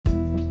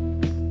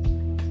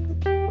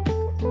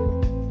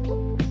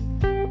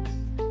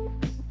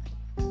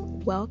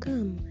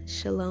Welcome,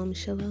 shalom,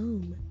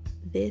 shalom.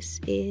 This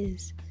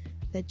is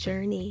The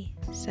Journey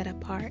Set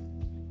Apart,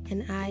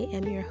 and I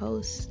am your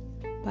host,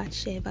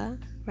 Bathsheba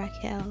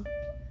Raquel.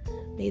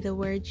 May the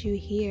words you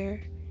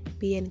hear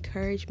be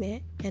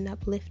encouragement and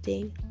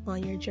uplifting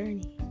on your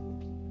journey.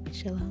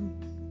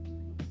 Shalom.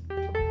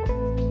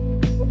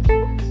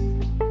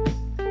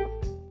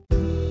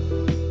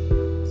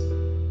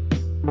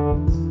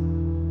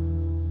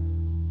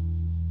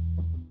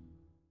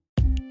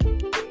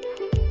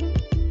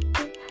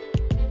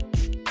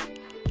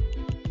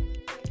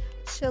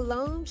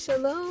 Shalom,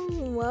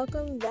 shalom.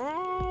 Welcome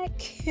back.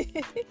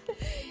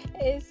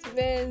 It's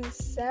been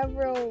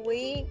several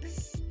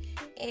weeks,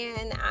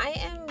 and I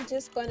am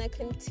just going to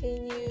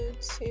continue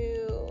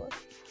to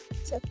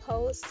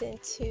post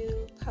and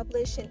to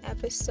publish an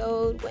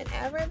episode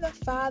whenever the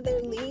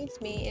Father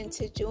leads me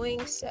into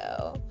doing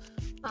so.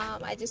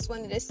 I just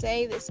wanted to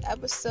say this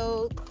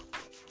episode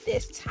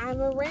this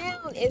time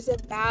around is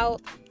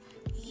about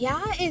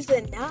Yah is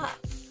enough.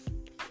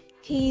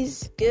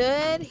 He's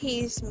good,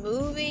 he's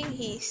moving,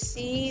 he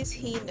sees,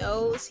 he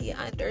knows, he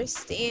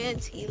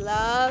understands, he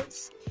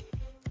loves,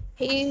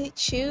 he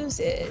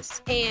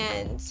chooses,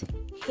 and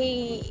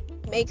he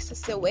makes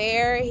us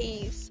aware.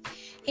 He's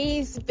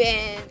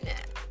been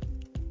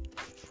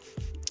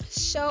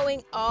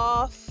showing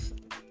off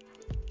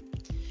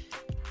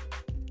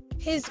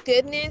his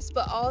goodness,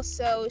 but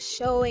also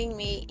showing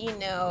me,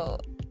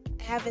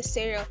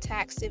 adversarial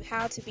tactics of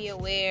how to be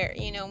aware,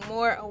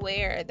 more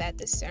aware, that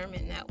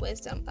discernment, that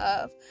wisdom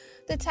of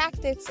the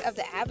tactics of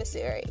the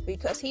adversary,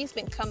 because he's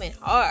been coming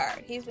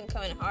hard. He's been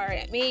coming hard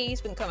at me. He's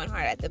been coming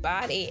hard at the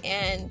body,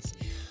 and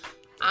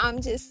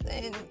I'm just,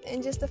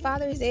 and just the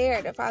Father's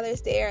there. The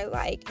Father's there,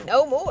 like,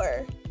 no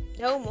more,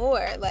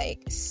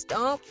 like,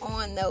 stomp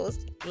on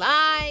those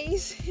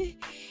lies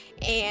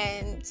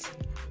and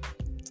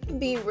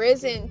be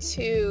risen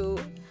to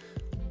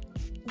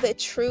the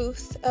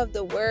truth of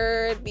the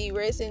word, be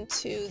risen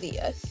to the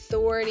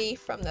authority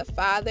from the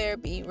Father,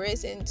 be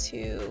risen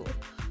to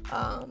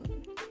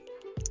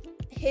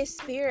his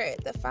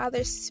Spirit, the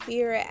Father's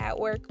Spirit at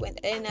work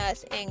within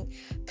us, and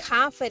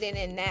confident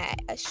in that,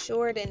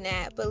 assured in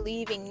that,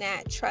 believing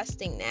that,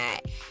 trusting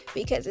that,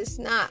 because it's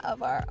not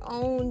of our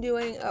own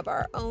doing, of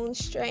our own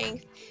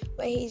strength,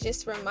 but he's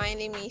just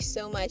reminding me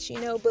so much,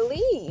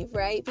 believe,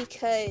 right?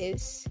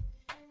 Because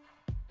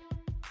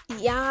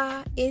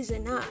Yah is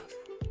enough.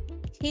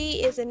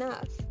 He is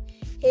enough.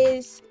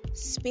 His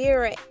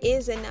Spirit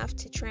is enough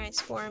to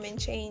transform and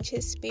change.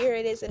 His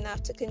Spirit is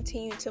enough to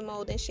continue to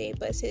mold and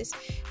shape us. His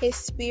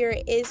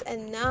Spirit is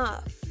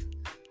enough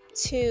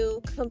to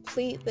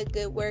complete the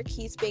good work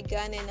he's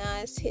begun in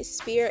us. His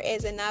Spirit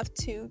is enough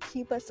to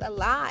keep us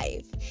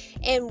alive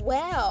and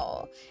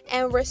well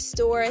and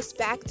restore us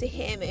back to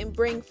him and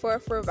bring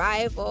forth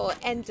revival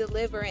and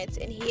deliverance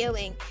and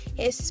healing.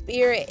 His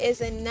Spirit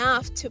is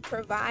enough to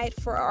provide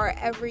for our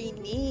every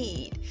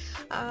need.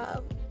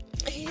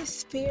 His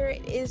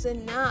Spirit is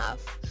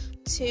enough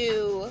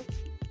to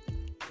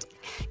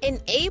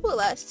enable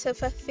us to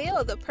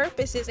fulfill the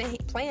purposes and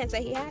plans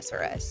that he has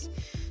for us.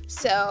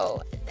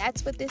 So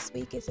that's what this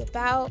week is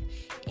about.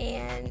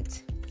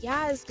 And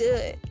Yah is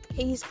good.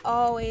 He's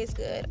always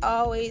good,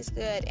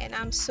 and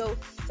I'm so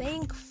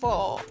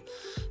thankful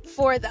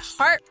for the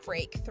heart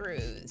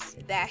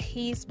breakthroughs that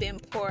he's been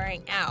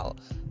pouring out,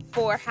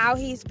 for how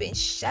he's been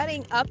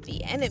shutting up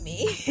the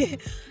enemy,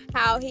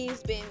 how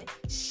he's been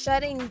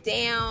shutting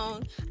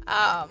down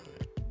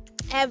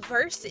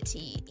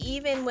adversity,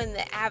 even when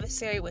the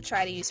adversary would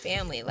try to use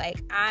family.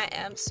 Like, I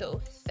am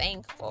so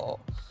thankful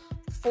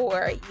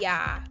for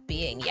Yah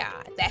being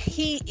Yah, that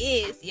he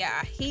is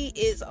Yah, he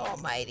is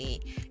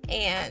almighty,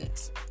 and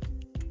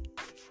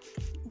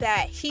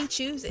that he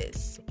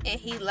chooses and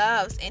he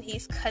loves and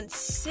he's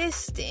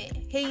consistent.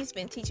 He's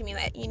been teaching me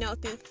that,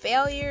 through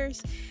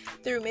failures,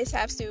 through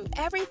mishaps, through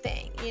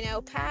everything,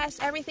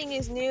 past, everything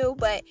is new,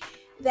 but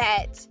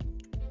that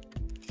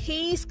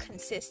he's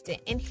consistent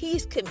and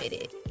he's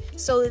committed,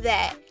 so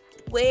that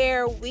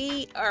where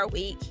we are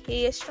weak,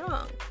 he is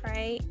strong,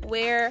 right?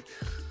 Where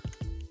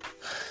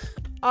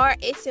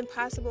it's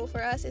impossible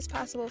for us, it's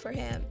possible for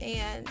him.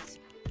 And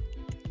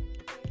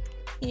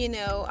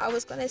I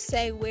was going to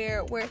say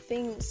where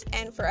things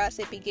end for us,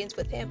 it begins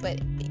with him, but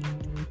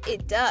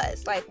it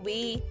does. Like,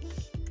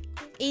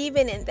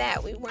 even in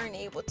that, we weren't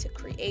able to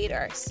create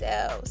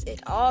ourselves.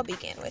 It all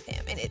began with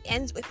him, and it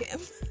ends with him.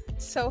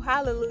 So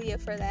hallelujah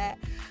for that.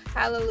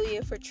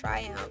 Hallelujah for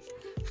triumph.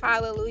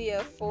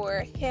 Hallelujah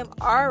for him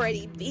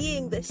already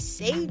being the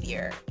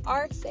Savior,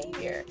 our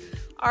Savior,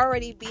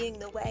 already being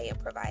the way and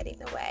providing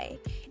the way.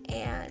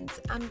 And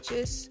I'm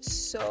just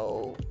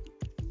so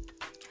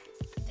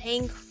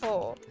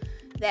thankful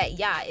that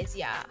Yah is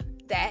Yah,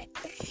 that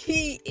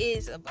he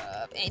is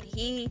above, and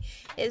he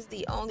is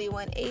the only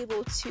one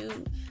able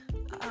to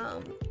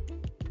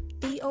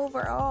be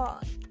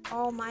overall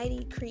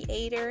almighty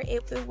creator.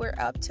 If it were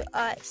up to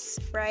us,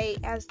 right,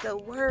 as the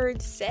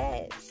word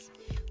says,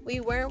 we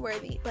weren't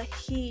worthy, but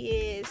he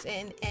is,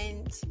 and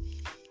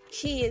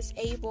he is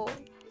able,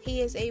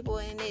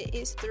 and it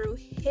is through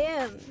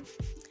him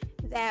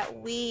that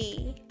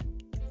we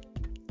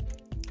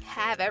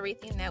have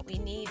everything that we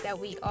need, that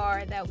we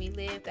are, that we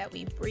live, that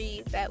we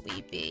breathe, that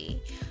we be.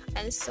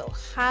 And so,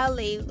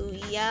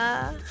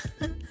 hallelujah.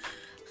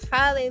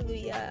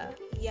 Hallelujah.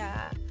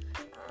 Yeah.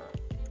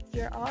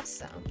 You're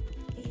awesome.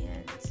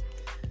 And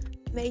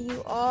may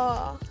you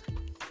all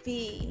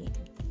be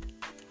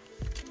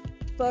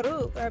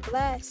Baruch, or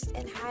blessed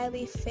and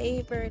highly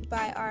favored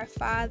by our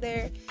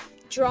Father,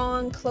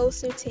 drawn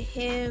closer to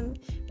Him,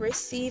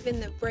 receiving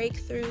the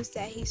breakthroughs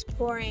that He's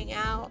pouring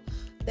out,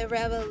 the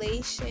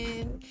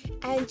revelation,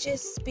 and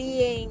just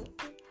being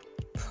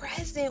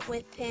present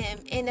with Him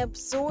and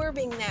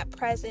absorbing that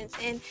presence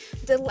and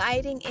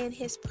delighting in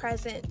His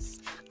presence.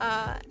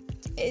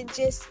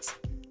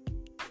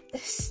 The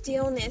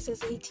stillness,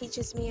 as He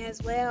teaches me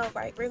as well,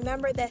 right?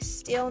 Remember that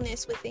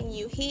stillness within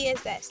you. He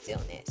is that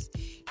stillness.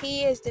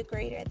 He is the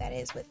greater that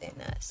is within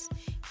us.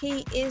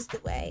 He is the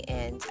way.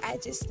 And I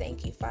just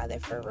thank you, Father,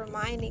 for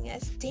reminding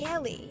us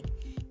daily,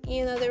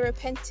 the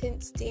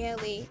repentance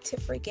daily, to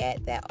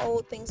forget that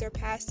old things are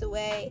passed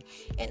away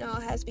and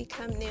all has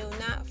become new,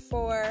 not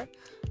for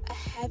a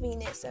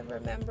heaviness of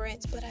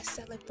remembrance, but a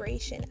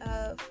celebration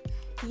of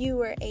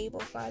you are able,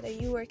 Father,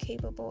 you are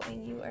capable,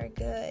 and you are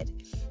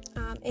good.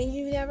 And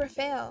you never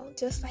fail,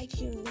 just like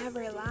you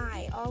never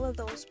lie. All of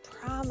those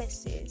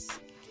promises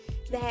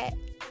that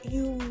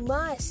you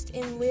must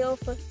and will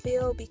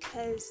fulfill,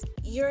 because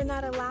you're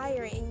not a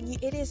liar,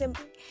 and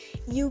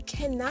you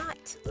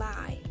cannot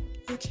lie.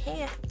 You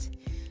can't.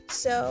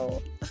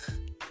 So,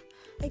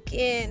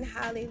 again,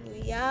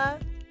 hallelujah.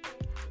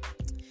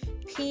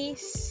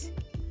 Peace,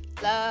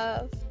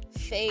 love,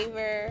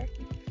 favor,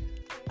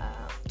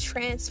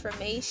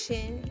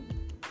 transformation,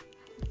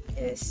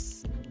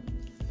 this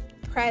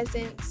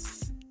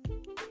presence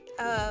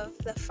of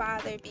the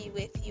Father be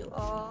with you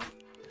all.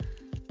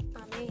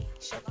 Amen.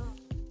 Shalom.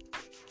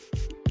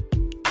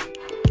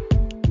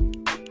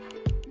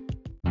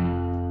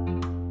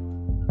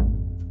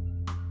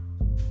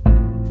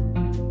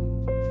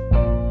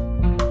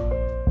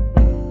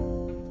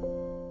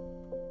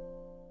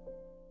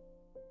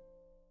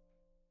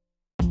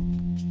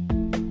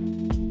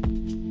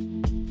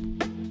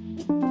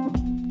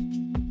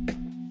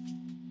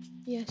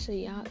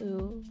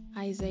 Yeshayahu,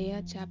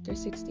 Isaiah chapter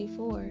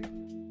 64.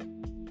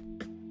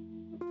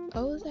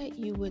 Oh, that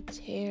you would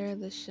tear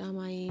the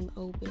Shamayim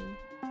open,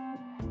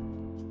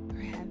 or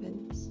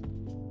heavens.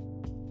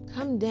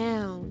 Come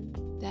down,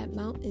 that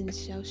mountains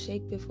shall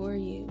shake before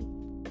you.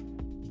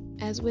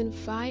 As when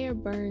fire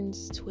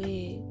burns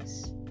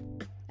twigs,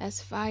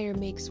 as fire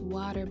makes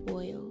water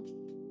boil,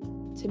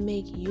 to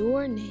make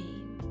your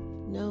name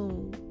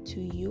known to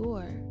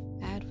your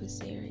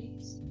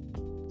adversaries,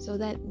 so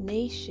that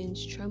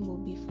nations tremble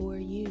before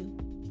you.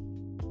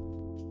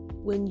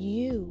 When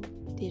you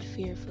did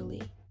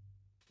fearfully,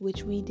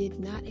 which we did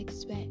not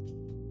expect,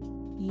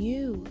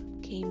 you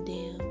came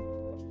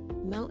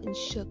down, mountains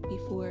shook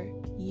before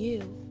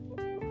you.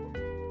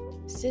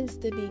 Since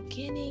the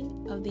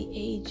beginning of the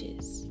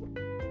ages,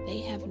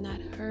 they have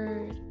not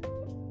heard,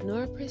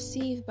 nor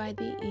perceived by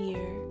the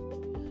ear,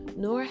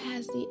 nor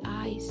has the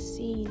eye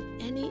seen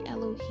any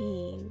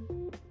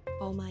Elohim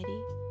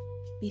Almighty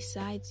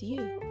besides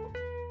you,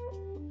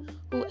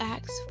 who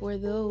acts for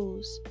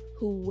those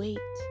who wait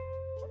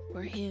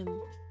for Him.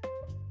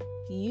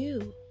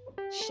 You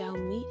shall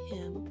meet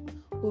Him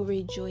who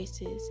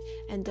rejoices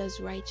and does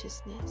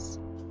righteousness,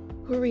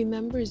 who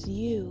remembers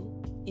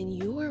you in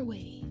your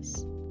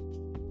ways.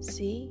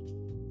 See,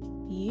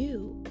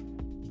 you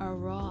are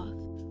wroth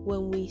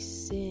when we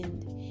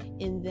sinned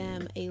in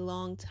them a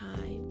long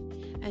time,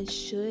 and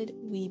should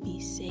we be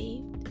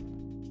saved?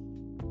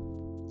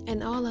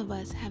 And all of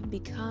us have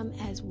become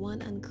as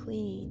one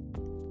unclean,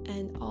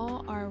 and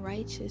all our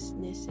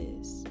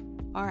righteousnesses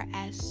are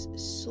as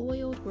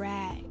soiled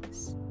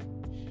rags,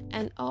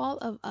 and all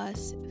of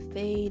us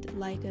fade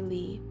like a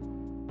leaf,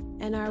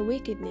 and our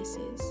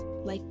wickednesses,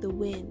 like the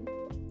wind,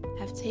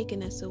 have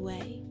taken us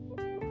away.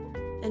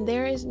 And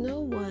there is no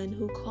one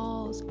who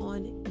calls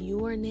on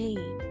your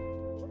name,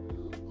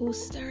 who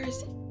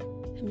stirs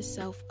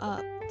himself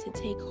up to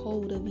take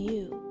hold of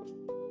you.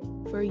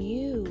 For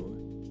you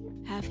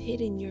have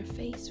hidden your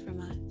face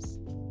from us,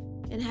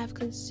 and have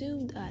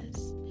consumed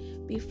us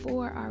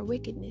before our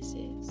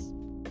wickednesses.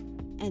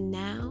 And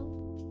now,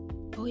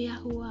 O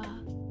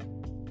Yahuwah,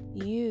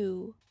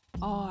 you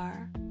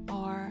are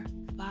our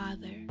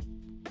Father.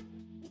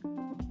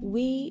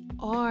 We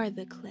are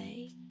the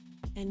clay,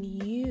 and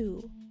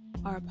you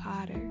are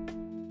potter,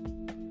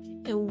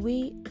 and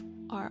we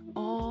are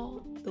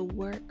all the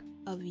work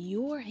of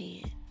your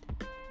hand.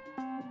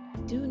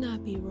 Do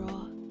not be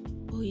wroth,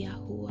 O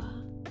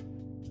Yahuwah,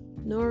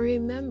 nor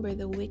remember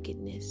the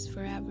wickedness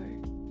forever.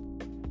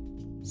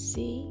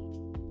 See,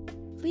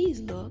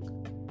 please look,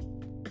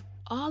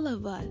 all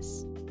of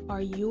us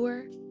are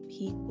your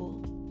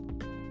people,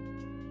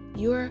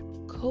 your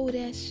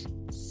Kodesh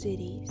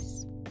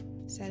cities,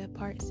 set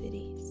apart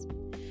cities,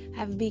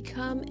 have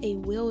become a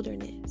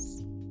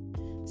wilderness.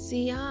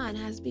 Sion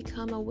has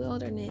become a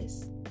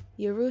wilderness,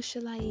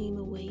 Yerushalayim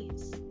a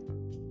waste.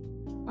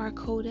 our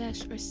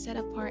Kodesh, or set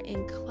apart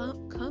and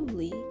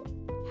comely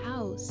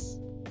house,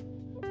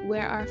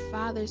 where our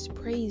fathers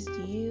praised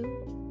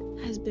you,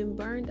 has been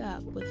burned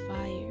up with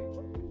fire,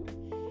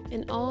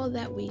 and all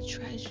that we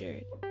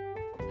treasured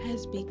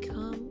has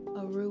become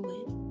a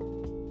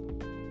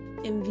ruin.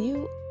 In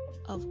view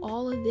of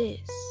all of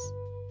this,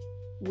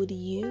 would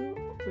you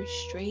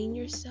restrain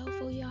yourself,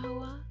 O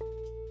Yahweh?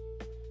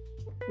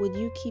 Would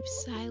you keep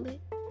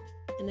silent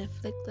and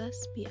afflict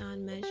us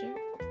beyond measure?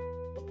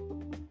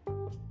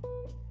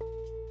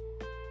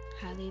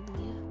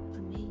 Hallelujah.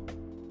 Amen.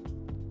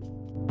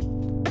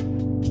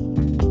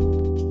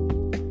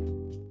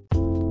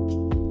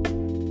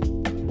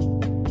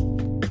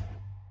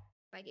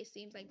 Like, it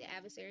seems like the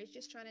adversary is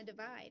just trying to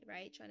divide,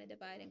 right? Trying to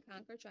divide and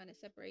conquer, trying to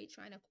separate,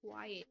 trying to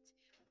quiet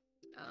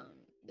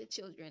the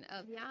children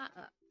of Yah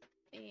up.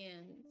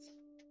 And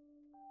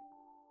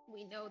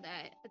we know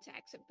that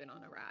attacks have been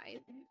on the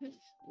rise.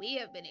 We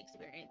have been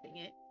experiencing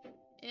it.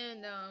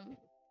 And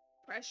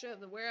pressure of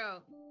the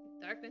world,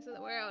 darkness of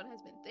the world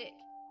has been thick.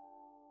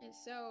 And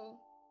so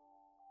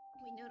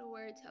we know the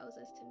word tells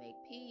us to make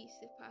peace,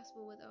 if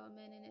possible, with all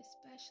men, and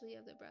especially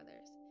of the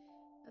brethren.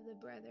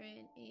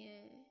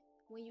 And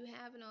when you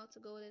have an ought to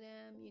go to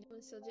them,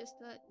 so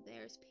just that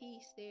there's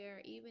peace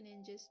there, even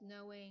in just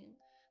knowing,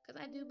 because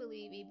I do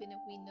believe even if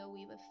we know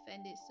we've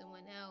offended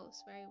someone else,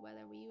 right,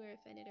 whether we were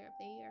offended or if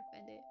they are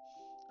offended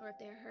or if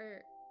they're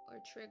hurt or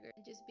triggered,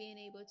 just being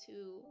able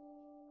to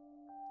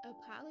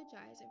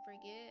apologize and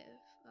forgive,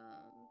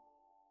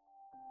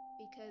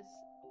 because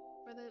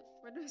for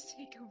the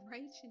sake of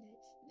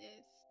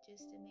righteousness,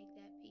 just to make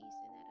that peace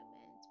and that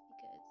amends,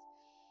 because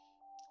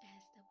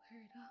as the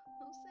word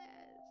also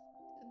says,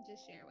 I'm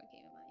just sharing what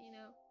came to mind,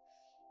 I've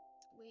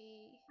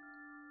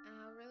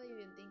really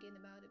been thinking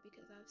about it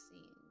because I've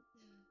seen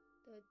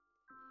the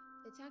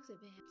attacks have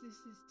been. This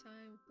is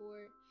time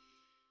for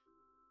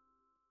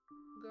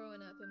growing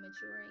up and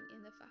maturing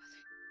in the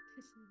Father.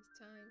 This is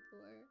time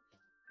for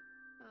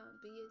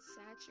being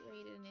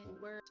saturated in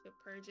words, for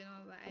purging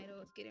all the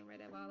idols, getting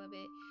rid of all of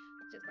it.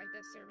 Just like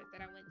that service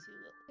that I went to,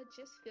 could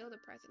just feel the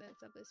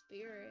presence of the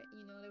Spirit.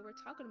 They were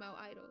talking about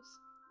idols.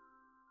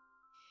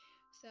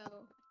 So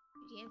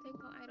you can't take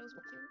no idols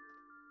with you,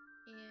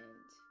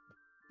 and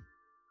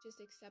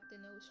just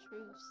accepting those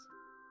truths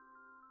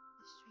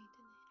to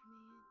strengthen the inner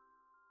man,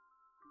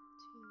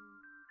 to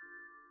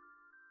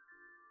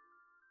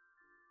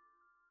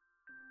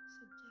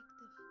subject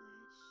the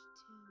flesh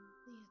to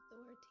the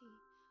authority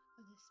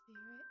of the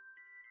Spirit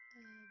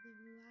of the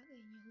Ruach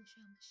and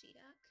Yahushua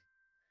Mashiach.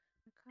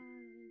 God,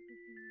 that is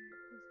within your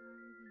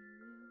desires and your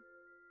will.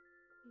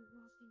 We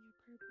walk in your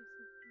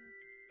purposes, God,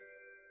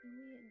 and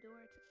we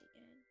endure to the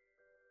end.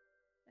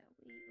 That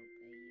we obey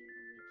you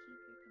and we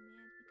keep your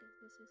commands, because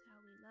this is how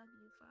we love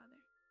you,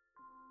 Father.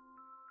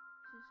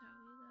 This is how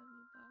we love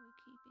you, by we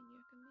keeping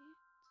your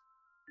commands.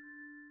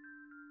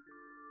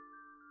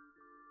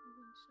 We've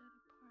been set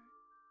apart to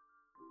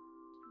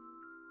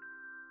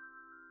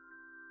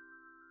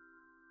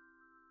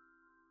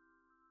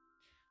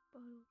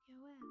Baruch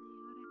Yahweh,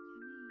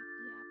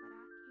 Yah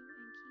barak you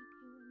and keep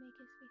you and make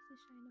his face to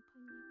shine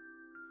upon you.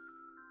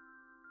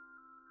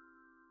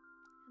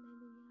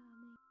 Hallelujah.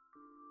 Amen.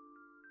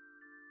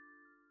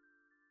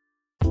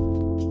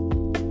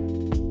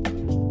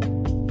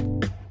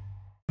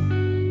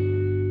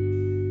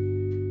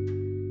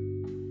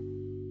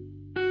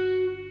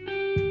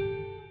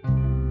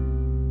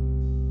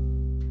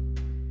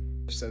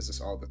 Says this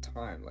all the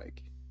time,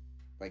 like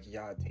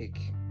Yah,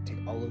 take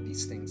all of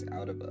these things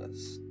out of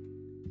us,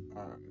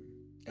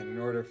 and in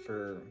order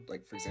for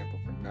example,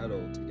 for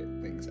metal to get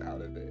things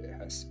out of it, it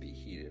has to be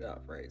heated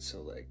up, right?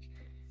 So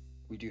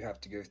we do have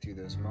to go through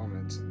those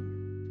moments,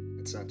 and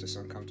it's not just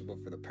uncomfortable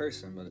for the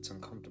person, but it's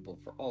uncomfortable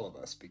for all of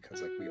us,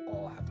 because we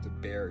all have to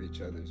bear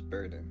each other's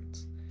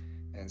burdens,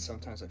 and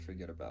sometimes I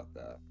forget about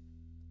that.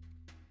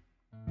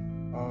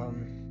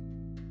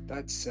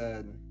 That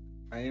said,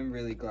 I am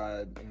really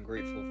glad and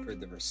grateful for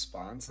the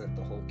response that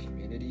the whole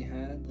community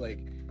had.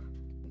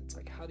 It's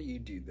how do you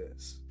do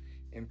this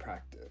in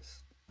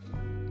practice?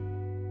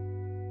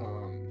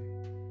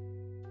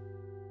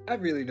 I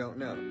really don't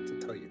know, to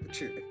tell you the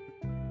truth.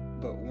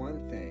 But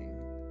one thing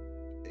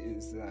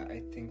is that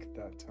I think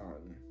that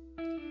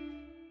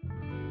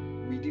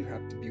we do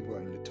have to be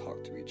willing to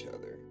talk to each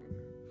other.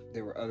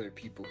 There were other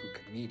people who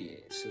could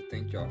mediate, so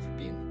thank y'all for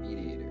being the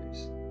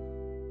mediators.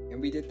 And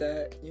we did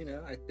that,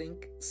 I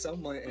think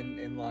somewhat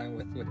in line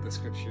with what the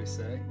scriptures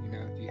say.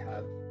 If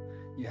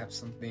you have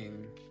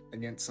something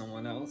against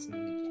someone else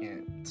and you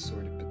can't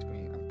sort it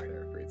between, I'm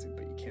paraphrasing,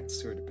 but you can't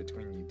sort it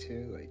between you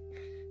two,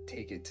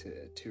 take it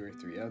to 2 or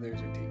 3 others,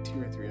 or take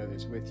 2 or 3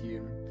 others with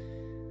you.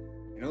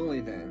 And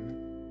only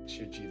then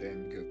should you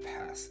then go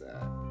past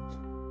that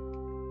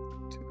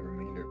to the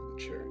remainder of the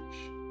church.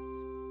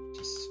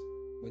 Just,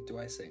 what do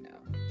I say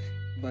now?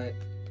 But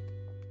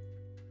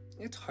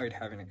it's hard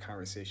having a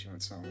conversation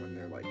with someone when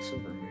they're so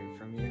removed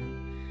from you,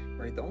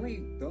 right? The only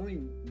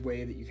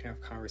way that you can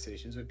have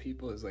conversations with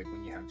people is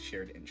when you have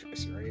shared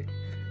interests, right?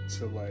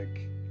 So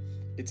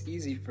it's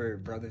easy for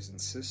brothers and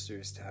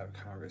sisters to have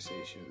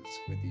conversations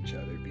with each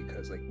other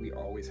because like we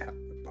always have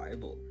the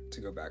Bible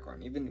to go back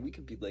on. Even we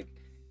could be like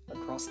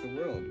across the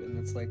world, and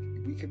it's like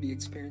we could be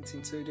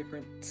experiencing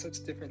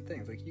such different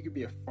things. Like you could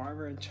be a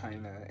farmer in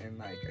China and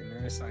like a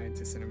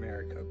neuroscientist in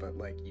America, but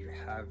like you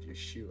have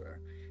Yeshua,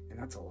 and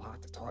that's a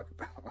lot to talk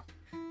about.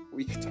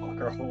 We could talk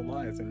our whole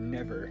lives and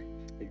never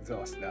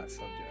exhaust that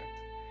subject.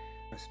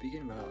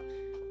 Speaking about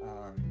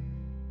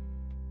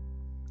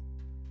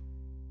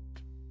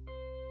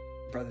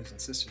brothers and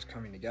sisters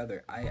coming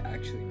together, I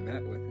actually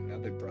met with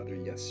another brother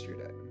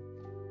yesterday.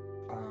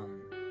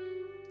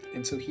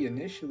 And so he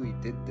initially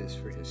did this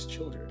for his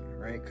children,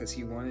 right? Because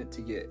he wanted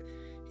to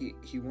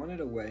he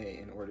wanted a way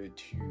in order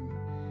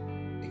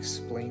to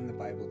explain the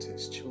Bible to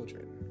his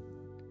children,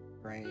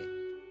 right?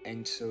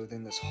 And so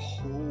then this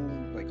whole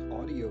like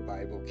audio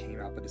Bible came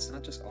out, but it's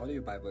not just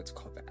audio Bible, it's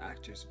called the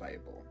Actors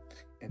Bible.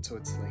 And so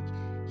it's like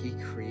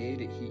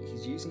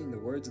he's using the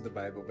words of the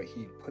Bible, but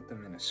he put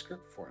them in a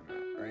script format,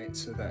 right?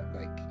 So that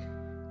like,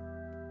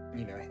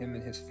 you know, him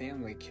and his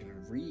family can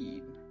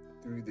read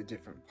through the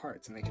different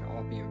parts and they can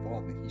all be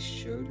involved. And he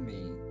showed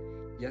me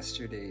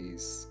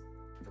yesterday's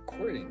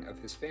recording of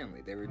his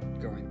family. They were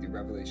going through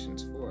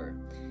Revelations 4,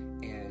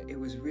 and it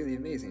was really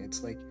amazing.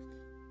 It's like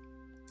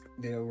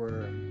there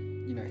were,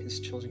 you know,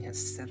 his children, he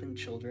has 7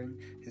 children.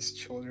 His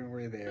children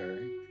were there.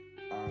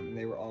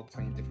 They were all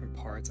playing different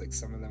parts. Like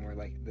some of them were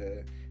like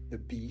the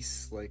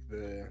beasts, like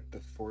the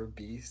 4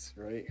 beasts,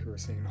 right? Who were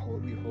saying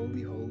holy,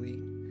 holy, holy.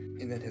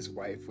 And then his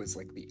wife was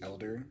like the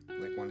elder,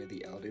 like one of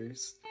the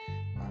elders.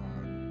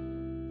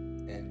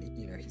 And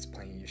you know, he's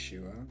playing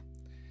Yeshua.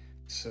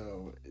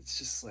 So it's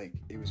just like,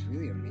 it was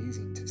really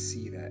amazing to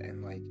see that.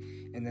 And like,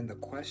 and then the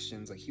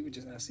questions, like he would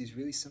just ask these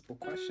really simple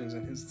questions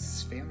and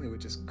his family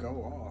would just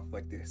go off.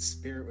 Like the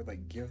Spirit would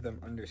like give them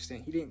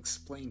understanding. He didn't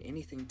explain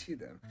anything to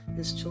them.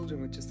 His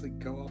children would just like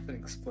go off and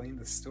explain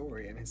the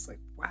story. And it's like,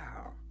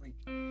 wow, like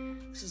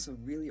this is a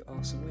really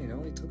awesome way. It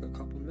only took a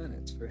couple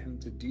minutes for him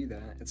to do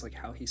that. It's like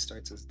how he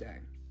starts his day.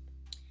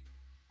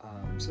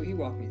 So he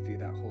walked me through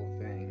that whole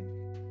thing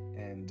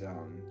and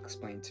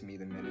explained to me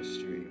the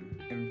ministry.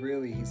 And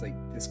really, he's like,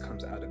 this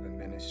comes out of a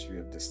ministry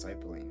of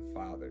discipling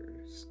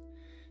fathers.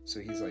 So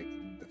he's like,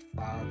 the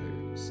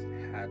fathers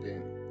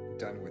haven't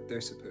done what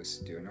they're supposed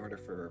to do. In order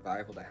for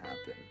revival to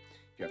happen,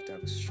 you have to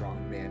have a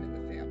strong man in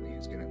the family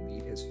who's going to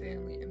lead his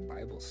family in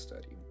Bible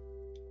study.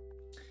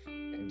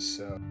 And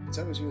so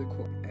that was really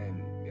cool.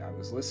 And I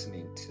was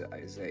listening to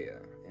Isaiah,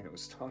 and it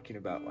was talking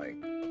about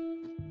like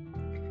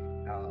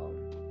how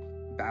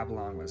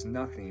Babylon was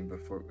nothing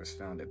before it was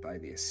founded by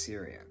the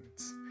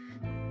Assyrians.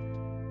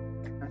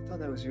 And I thought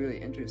that was really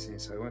interesting,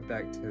 so I went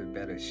back to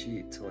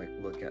Bereshit to like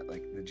look at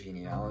like the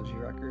genealogy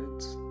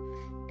records.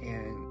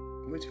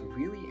 And what's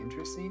really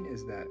interesting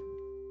is that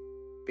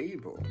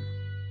Babel,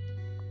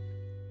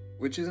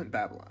 which isn't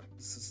Babylon,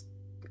 this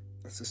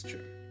is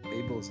true.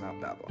 Babel is not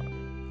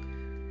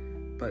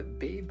Babylon. But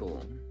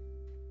Babel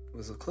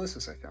was the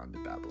closest I found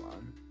to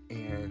Babylon,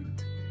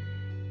 and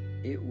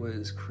it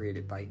was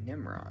created by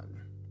Nimrod.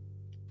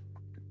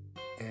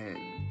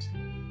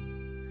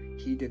 And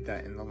he did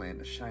that in the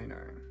land of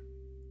Shinar.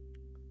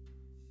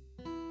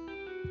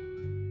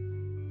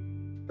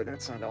 But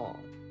that's not all.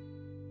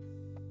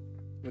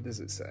 What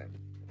does it say?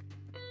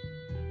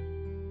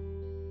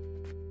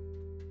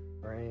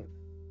 Right?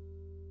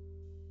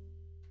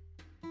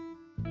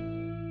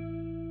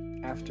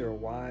 After a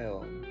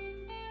while,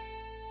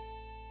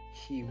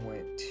 he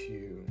went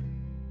to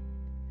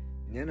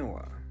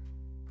Nineveh,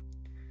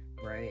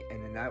 right?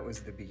 And then that was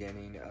the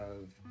beginning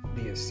of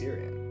the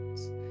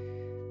Assyrians.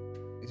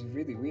 It's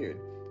really weird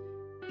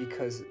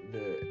because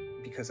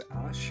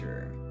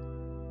Asher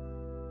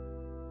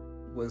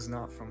was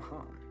not from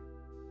Ham.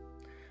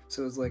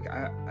 So it's like,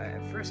 I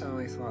at first I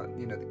only thought,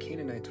 you know, the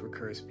Canaanites were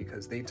cursed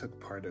because they took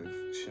part of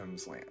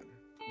Shem's land,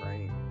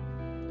 right?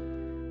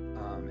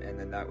 And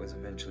then that was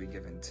eventually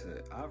given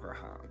to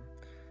Abraham.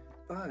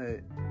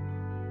 But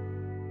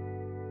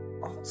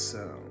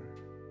also,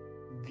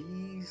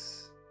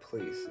 these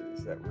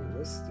places that were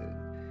listed,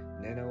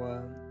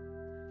 Nineveh,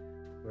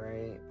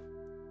 right?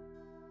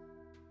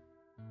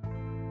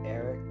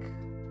 Erech,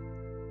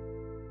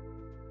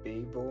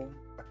 Babel,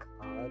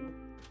 Akkad,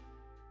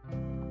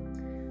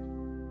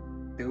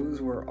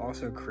 those were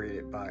also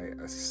created by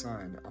a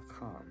son of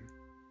Ham.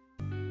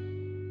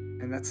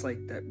 And that's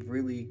like, that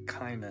really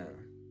kind of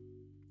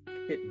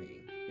hit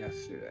me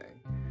yesterday.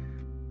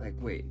 Like,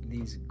 wait,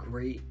 these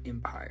great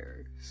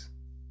empires,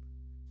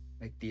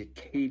 like the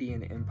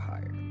Akkadian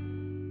Empire.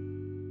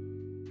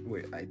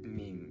 Wait, I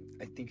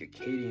think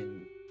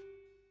Akkadian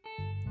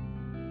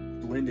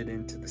blended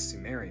into the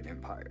Sumerian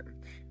Empire,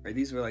 right?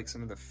 These were like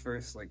some of the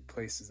first like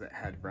places that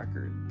had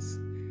records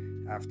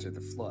after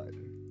the flood.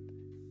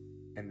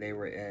 And they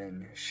were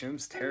in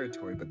Shem's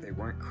territory, but they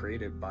weren't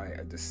created by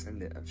a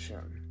descendant of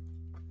Shem.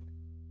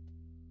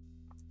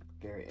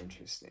 Very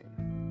interesting.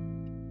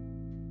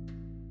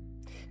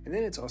 And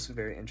then it's also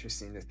very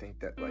interesting to think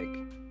that, like,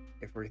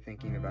 if we're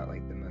thinking about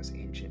like the most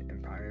ancient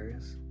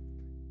empires,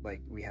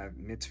 like we have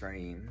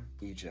Mitzrayim,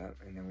 Egypt,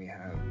 and then we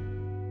have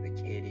the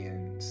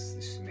Akkadians,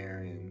 the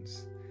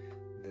Sumerians,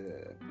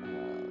 the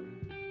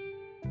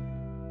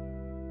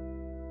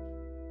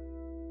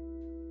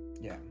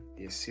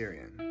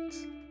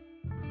Assyrians.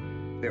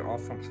 They're all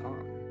from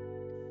Ham.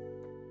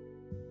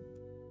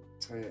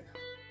 So I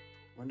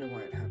wonder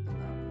why it happened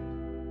that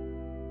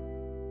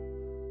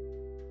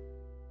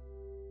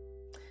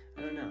way.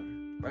 I don't know,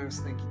 but I was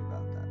thinking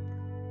about that.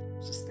 I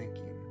was just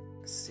thinking,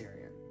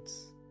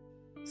 Assyrians.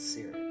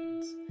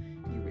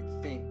 You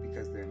would think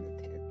because they're in the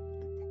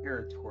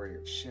territory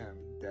of Shem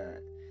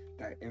that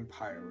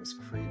empire was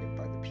created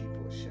by the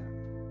people of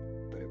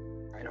Shem, but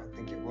I don't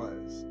think it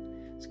was.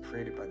 It was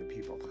created by the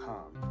people of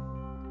Ham.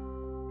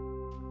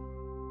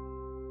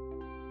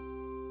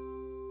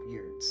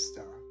 Weird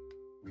stuff.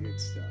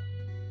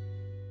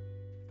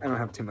 I don't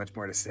have too much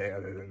more to say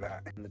other than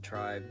that. In the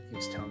tribe, he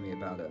was telling me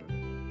about a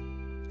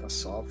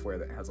software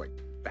that has like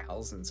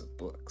thousands of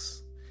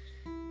books,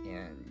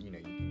 and you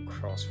can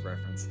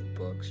cross-reference the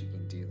books. You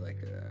can do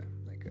like a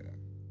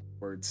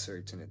word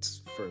search, and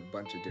it's for a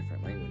bunch of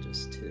different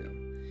languages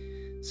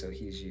too. So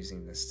he's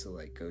using this to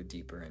like go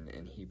deeper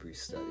in Hebrew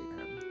study.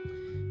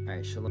 All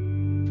right,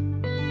 shalom.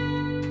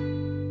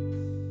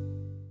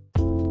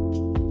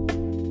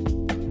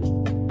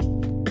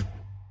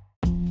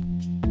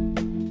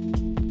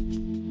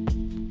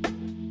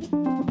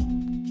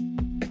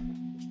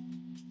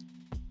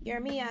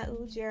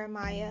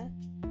 Jeremiah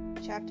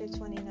chapter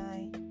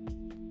 29.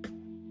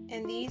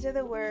 And these are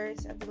the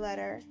words of the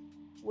letter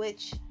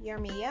which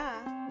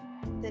Yirmiah,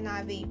 the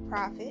Navi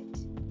prophet,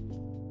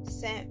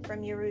 sent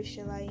from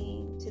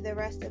Jerusalem to the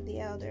rest of the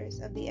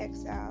elders of the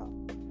exile,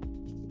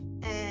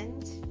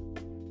 and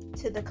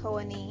to the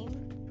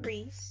Kohanim,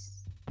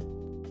 priests,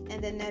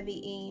 and the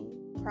Nevi'im,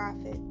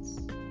 prophets,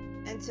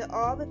 and to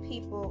all the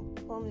people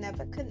whom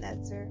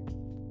Nebuchadnezzar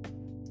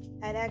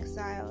had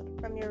exiled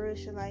from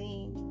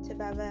Jerusalem to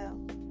Babel.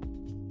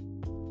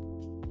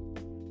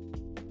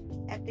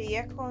 After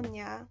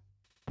Jeconiah,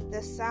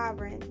 the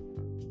sovereign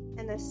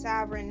and the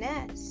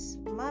sovereigness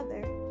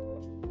mother,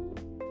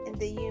 and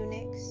the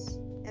eunuchs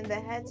and the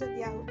heads of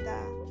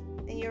Yehudah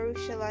and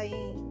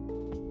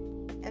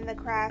Jerusalem, and the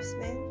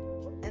craftsmen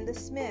and the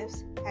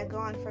smiths had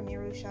gone from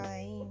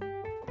Jerusalem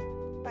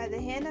by the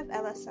hand of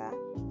Elisha,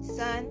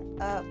 son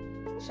of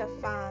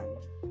Shaphan,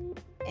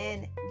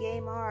 and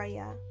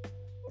Gemariah,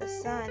 the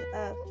son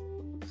of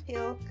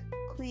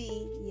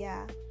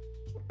Hilkiah,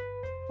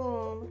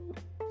 whom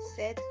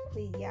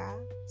Sedkiah,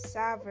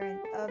 sovereign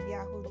of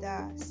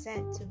Yehudah,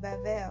 sent to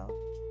Babel,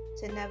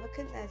 to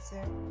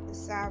Nebuchadnezzar, the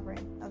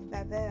sovereign of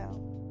Babel,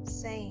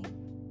 saying,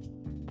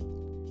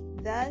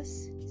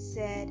 Thus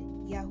said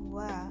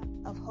Yahuwah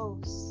of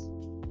hosts,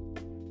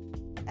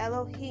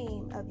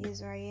 Elohim of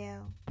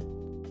Israel,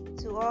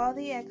 to all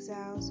the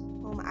exiles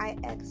whom I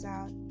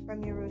exiled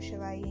from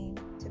Jerusalem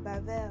to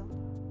Babel,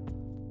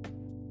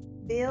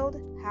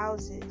 build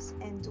houses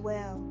and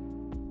dwell,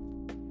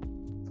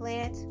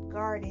 plant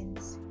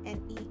gardens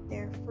and eat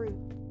their fruit.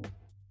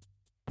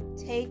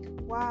 Take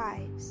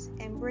wives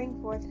and bring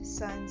forth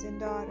sons and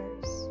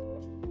daughters.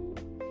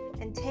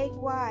 And take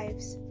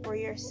wives for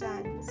your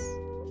sons,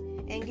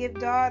 and give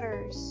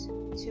daughters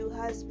to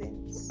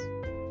husbands.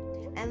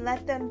 And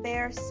let them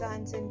bear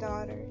sons and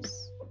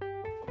daughters,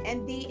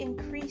 and be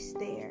increased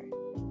there,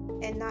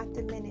 and not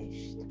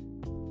diminished.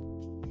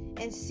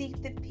 And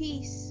seek the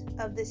peace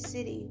of the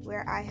city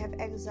where I have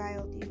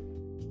exiled you,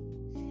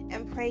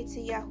 and pray to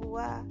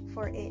Yahuwah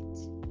for it,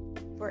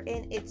 for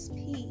in its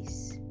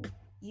peace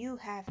you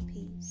have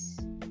peace.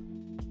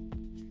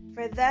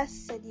 For thus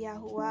said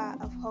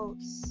Yahuwah of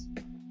hosts,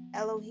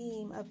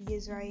 Elohim of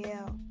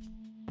Israel,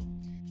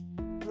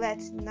 let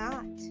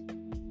not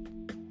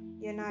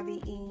your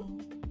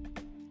Navi'im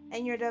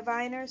and your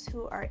diviners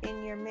who are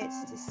in your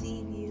midst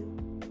deceive you,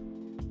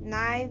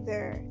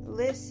 neither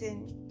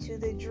listen to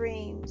the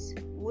dreams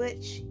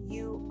which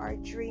you are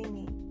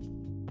dreaming.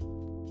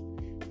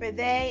 For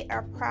they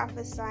are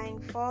prophesying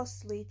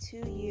falsely to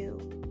you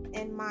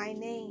in my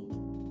name.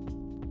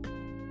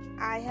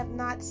 I have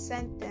not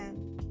sent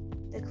them,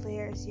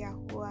 declares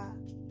Yahuwah.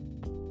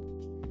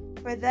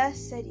 For thus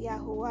said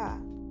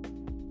Yahuwah,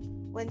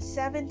 when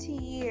 70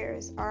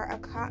 years are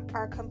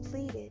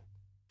completed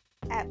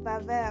at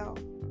Babel,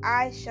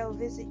 I shall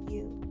visit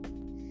you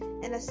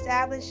and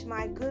establish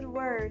my good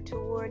word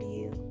toward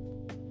you,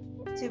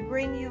 to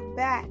bring you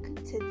back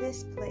to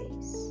this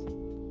place.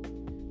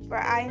 For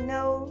I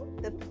know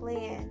the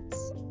plans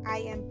I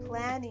am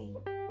planning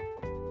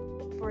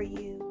for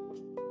you,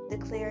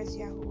 declares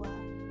Yahuwah.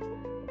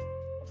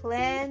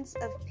 Plans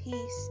of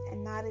peace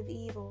and not of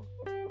evil,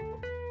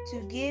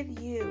 to give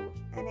you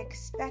an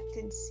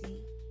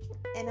expectancy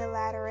and a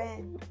latter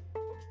end.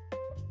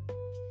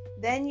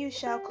 Then you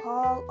shall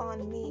call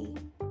on me,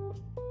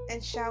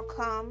 and shall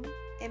come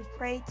and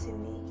pray to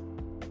me,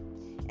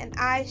 and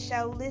I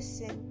shall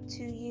listen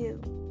to you.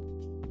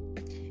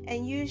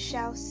 And you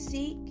shall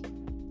seek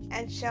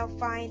and shall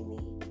find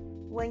me,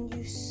 when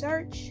you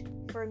search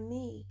for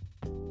me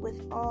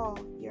with all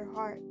your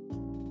heart.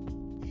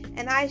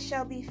 And I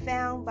shall be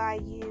found by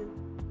you,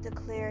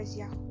 declares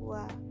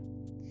Yahuwah.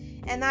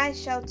 And I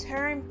shall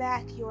turn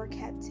back your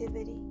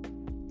captivity,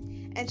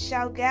 and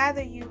shall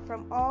gather you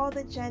from all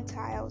the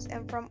Gentiles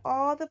and from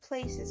all the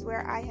places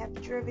where I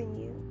have driven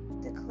you,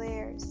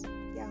 declares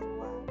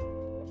Yahuwah.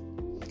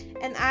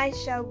 And I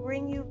shall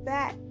bring you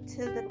back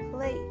to the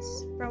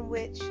place from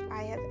which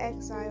I have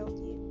exiled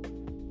you.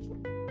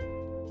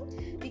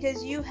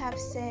 Because you have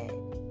said,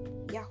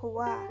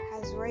 Yahuwah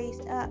has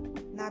raised up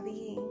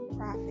Naviim,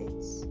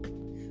 prophets,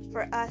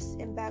 for us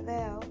in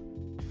Babel.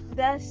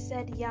 Thus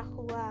said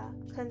Yahuwah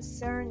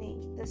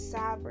concerning the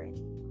sovereign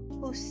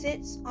who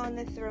sits on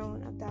the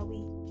throne of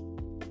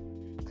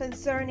David,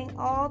 concerning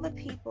all the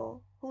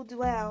people who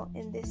dwell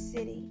in this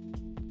city,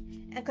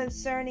 and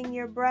concerning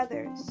your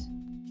brothers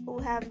who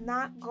have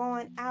not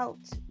gone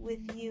out with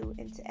you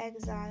into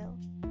exile.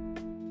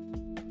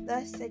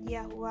 Thus said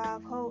Yahuwah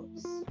of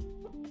hosts,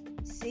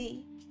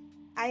 see,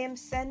 I am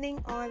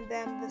sending on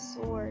them the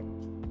sword,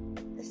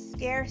 the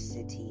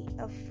scarcity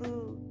of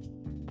food,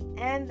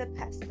 and the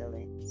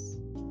pestilence,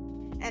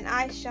 and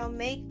I shall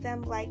make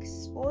them like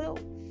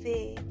spoiled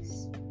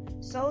figs,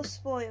 so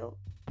spoiled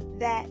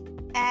that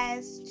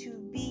as to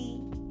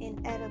be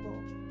inedible.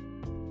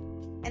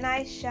 And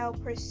I shall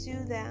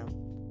pursue them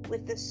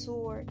with the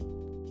sword,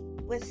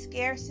 with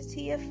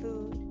scarcity of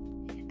food,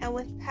 and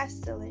with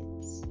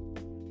pestilence,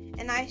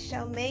 and I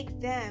shall make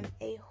them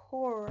a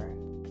horror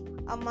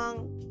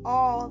among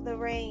all the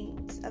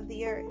reigns of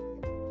the earth,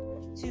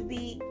 to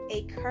be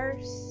a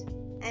curse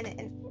and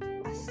an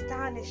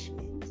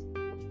astonishment,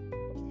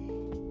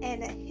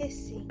 and a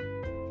hissing,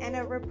 and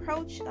a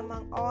reproach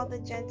among all the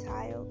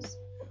Gentiles,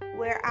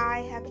 where I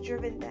have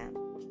driven them.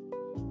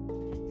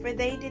 For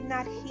they did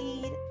not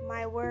heed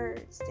my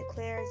words,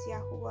 declares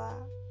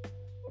Yahuwah,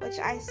 which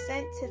I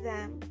sent to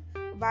them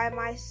by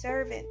my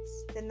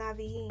servants, the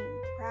Naviim,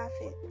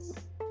 prophets,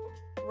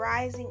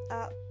 rising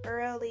up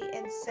early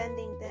and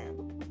sending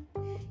them.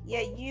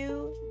 Yet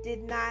you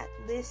did not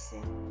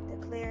listen,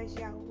 declares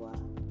Yahuwah.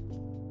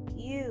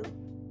 You,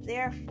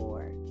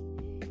 therefore,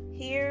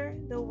 hear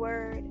the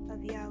word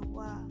of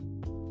Yahuwah,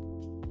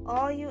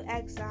 all you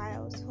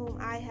exiles whom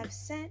I have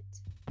sent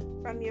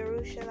from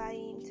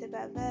Yerushalayim to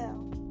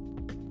Babel.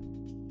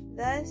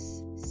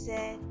 Thus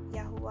said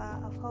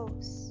Yahuwah of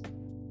hosts,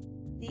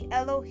 the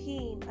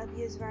Elohim of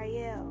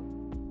Yisrael,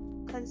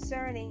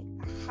 concerning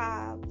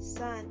Ahab,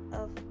 son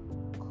of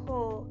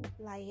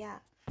Kolaiah,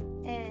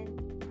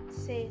 and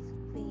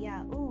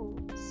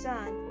Sethliahu,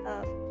 son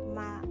of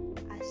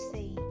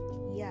Maaseiah,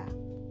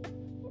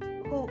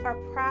 who are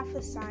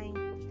prophesying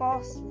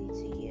falsely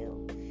to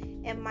you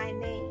in my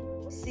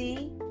name.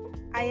 See,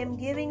 I am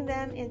giving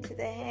them into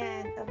the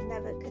hand of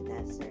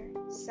Nebuchadnezzar,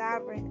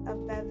 sovereign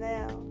of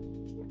Babel,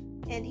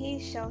 and he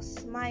shall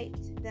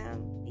smite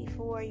them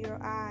before your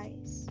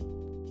eyes.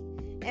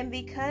 And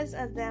because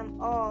of them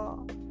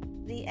all,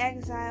 the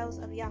exiles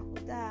of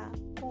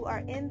Yahudah who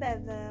are in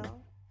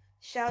Babel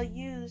shall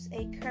use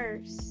a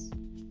curse,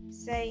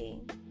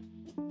 saying,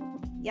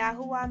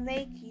 Yahuwah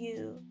make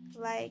you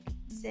like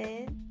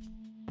Sid,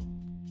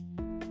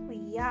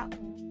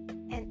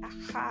 Huyahu, and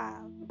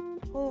Ahab,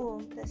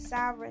 whom the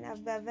sovereign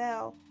of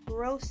Babel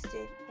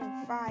roasted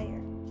in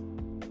fire,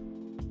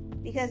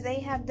 because they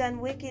have done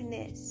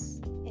wickedness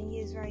in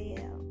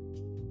Israel,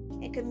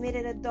 and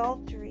committed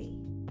adultery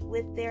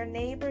with their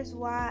neighbors'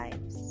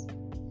 wives,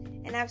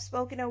 and have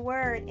spoken a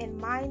word in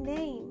my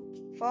name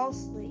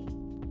falsely,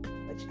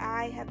 which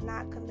I have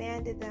not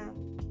commanded them.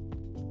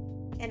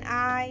 And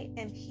I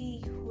am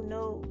he who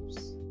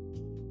knows,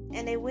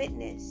 and a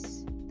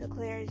witness,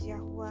 declares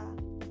Yahuwah.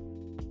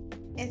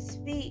 And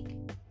speak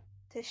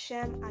to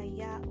Shem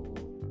Ayahu,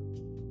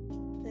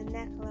 the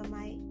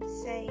Nechelamite,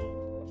 saying,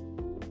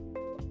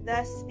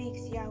 Thus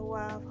speaks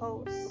Yahuwah of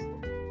hosts,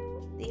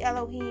 the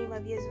Elohim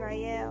of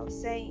Yisrael,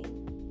 saying,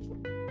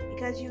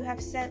 Because you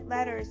have sent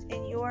letters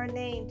in your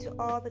name to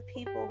all the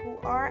people who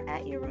are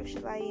at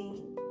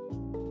Yerushalayim,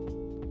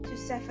 to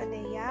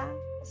Zephaniah,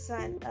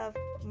 son of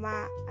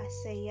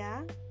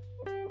Maaseiah,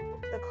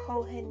 the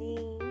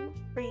Kohanim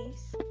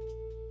priest,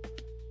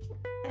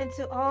 and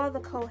to all the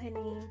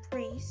Kohanim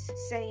priests,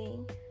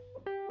 saying,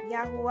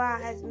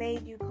 Yahuwah has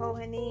made you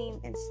Kohanim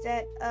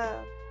instead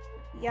of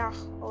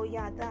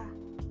Yahoyada,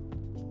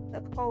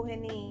 the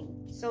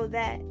Kohanim, so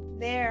that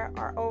there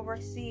are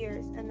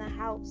overseers in the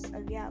house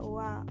of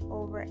Yahuwah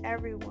over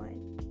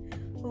everyone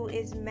who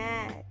is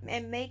mad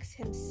and makes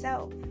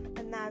himself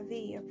a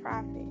Navi, a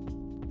prophet,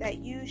 that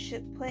you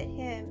should put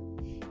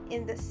him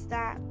in the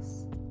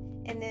stocks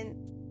and in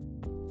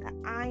the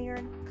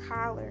iron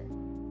collar.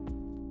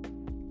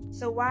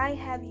 So why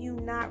have you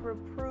not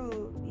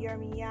reproved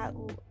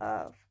Yirmiyahu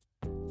of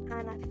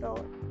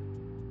Anathoth,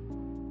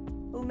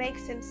 who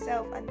makes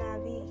himself a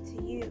Navi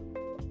to you?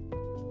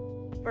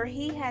 For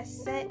he has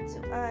sent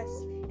to us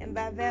in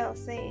Babel,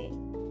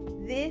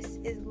 saying, This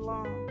is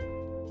long.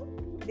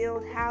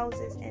 Build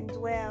houses and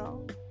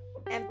dwell,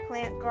 and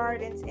plant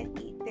gardens and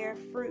eat their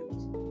fruit.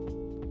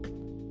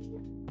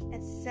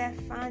 And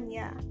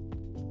Zephaniah,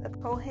 the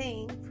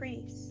Kohen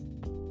priest,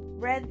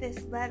 read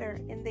this letter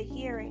in the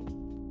hearing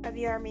of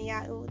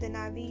Yirmiyahu the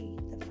Navi,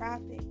 the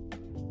prophet.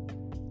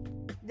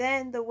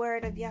 Then the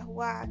word of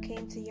Yahuwah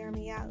came to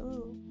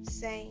Yirmiyahu,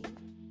 saying,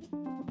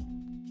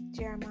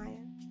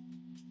 Jeremiah,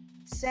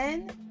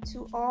 send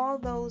to all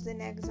those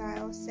in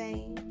exile,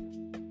 saying,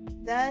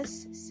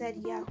 Thus said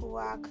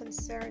Yahuwah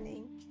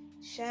concerning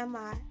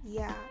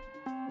Shemaiah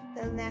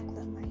the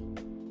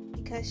Nethlite,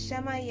 because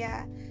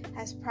Shemaiah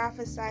has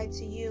prophesied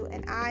to you,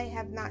 and I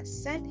have not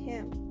sent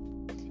him,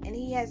 and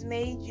he has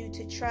made you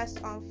to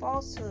trust on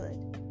falsehood.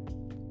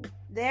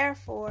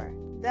 Therefore,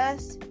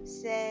 thus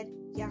said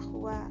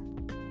Yahuwah,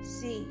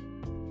 See,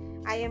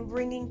 I am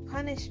bringing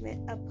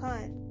punishment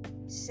upon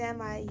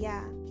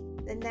Shemaiah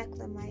the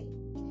Nethlite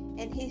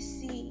and his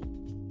seed.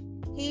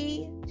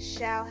 He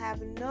shall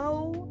have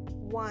no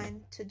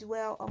one to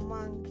dwell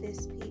among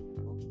this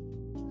people,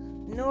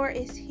 nor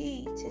is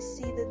he to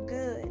see the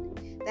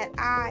good that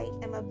I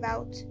am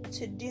about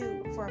to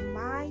do for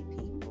my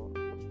people,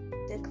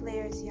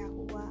 declares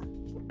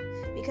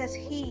Yahuwah, because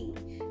he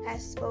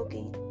has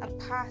spoken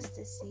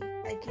apostasy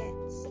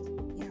against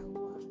Yahuwah.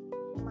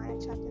 Jeremiah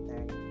chapter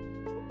 30.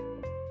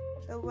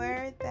 The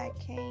word that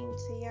came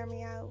to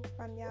Yirmiyahu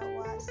from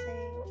Yahuwah,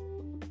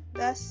 saying,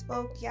 Thus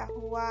spoke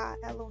Yahuwah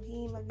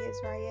Elohim of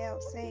Israel,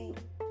 saying,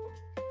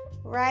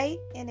 Write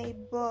in a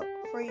book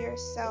for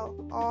yourself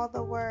all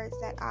the words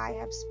that I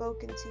have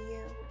spoken to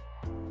you.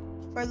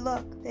 For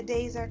look, the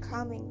days are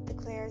coming,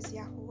 declares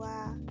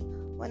Yahuwah,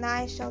 when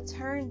I shall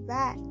turn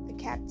back the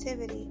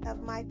captivity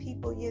of my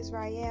people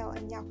Israel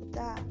and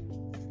Yahudah,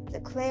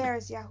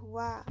 declares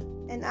Yahuwah,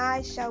 and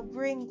I shall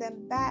bring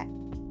them back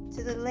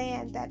to the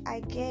land that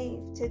I gave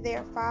to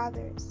their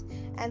fathers,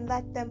 and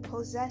let them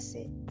possess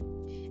it.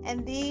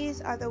 And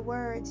these are the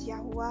words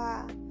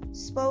Yahuwah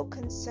spoke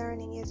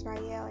concerning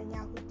Israel and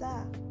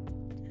Yahudah.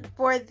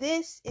 For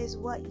this is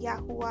what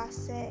Yahuwah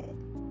said,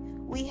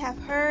 We have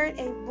heard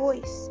a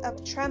voice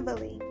of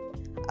trembling,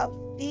 of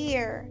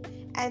fear,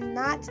 and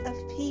not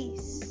of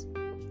peace.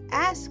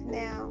 Ask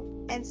now,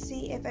 and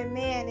see if a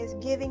man is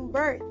giving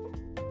birth.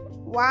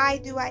 Why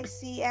do I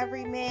see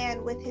every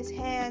man with his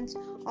hands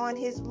on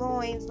his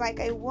loins like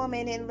a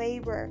woman in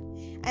labor,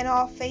 and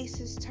all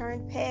faces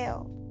turn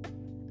pale?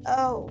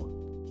 Oh,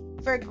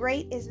 for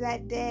great is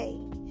that day,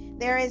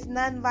 there is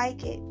none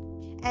like it,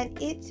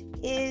 and it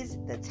is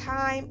the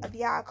time of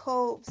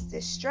Jacob's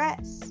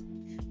distress,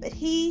 but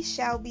he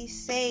shall be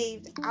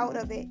saved out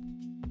of it.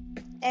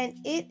 And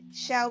it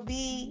shall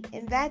be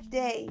in that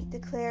day,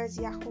 declares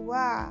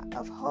Yahuwah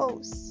of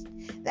hosts,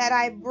 that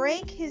I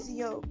break his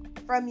yoke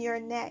from your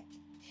neck,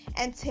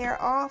 and tear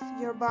off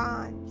your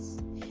bonds,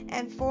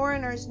 and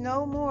foreigners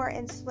no more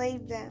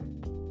enslave them.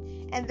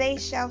 And they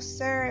shall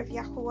serve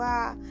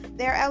Yahuwah,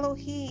 their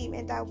Elohim,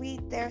 and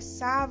David, their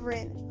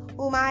sovereign,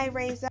 whom I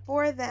raise up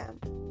for them.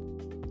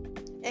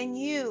 And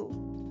you,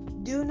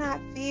 do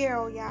not fear,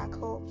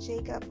 O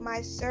Jacob,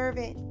 my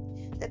servant,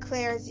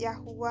 declares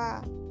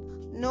Yahuwah,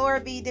 nor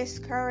be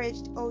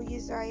discouraged, O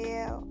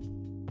Israel.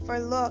 For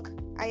look,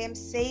 I am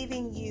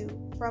saving you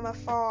from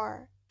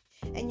afar,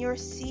 and your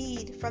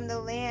seed from the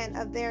land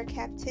of their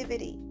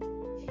captivity.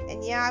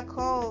 And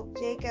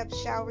Jacob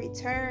shall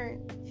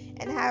return,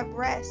 and have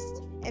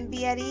rest, and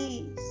be at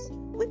ease,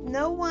 with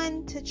no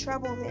one to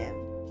trouble him.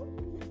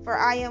 For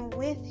I am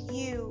with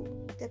you,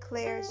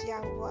 declares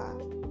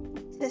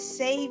Yahuwah, to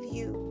save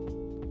you.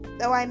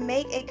 Though I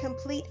make a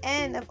complete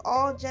end of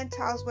all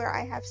Gentiles where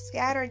I have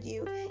scattered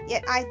you,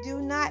 yet I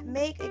do not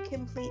make a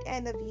complete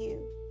end of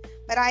you.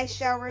 But I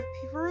shall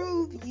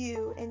reprove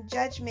you in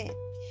judgment,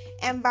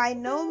 and by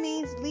no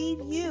means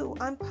leave you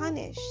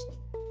unpunished.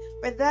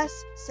 For thus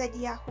said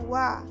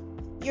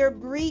Yahuwah, your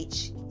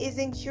breach is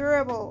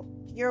incurable,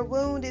 your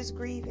wound is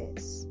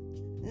grievous.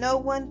 No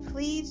one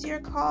pleads your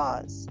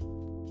cause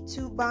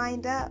to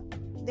bind up.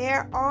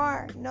 There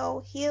are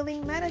no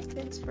healing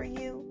medicines for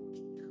you.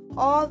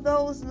 All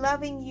those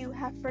loving you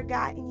have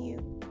forgotten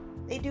you.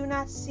 They do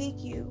not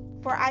seek you,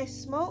 for I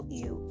smote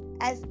you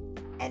as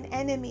an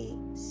enemy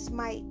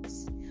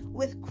smites,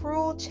 with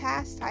cruel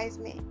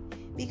chastisement,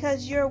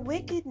 because your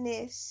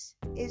wickedness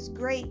is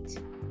great.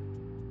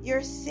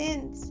 Your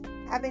sins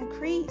have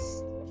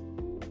increased.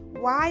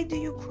 Why do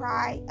you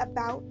cry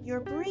about your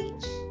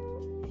breach?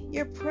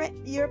 Your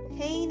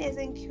pain is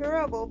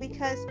incurable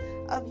because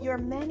of your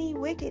many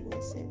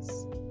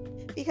wickednesses,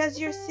 because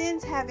your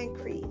sins have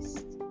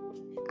increased.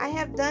 I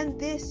have done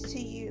this to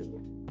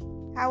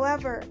you.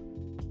 However,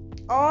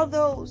 all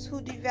those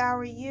who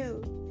devour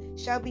you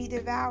shall be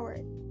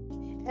devoured,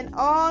 and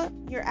all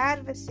your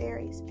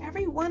adversaries,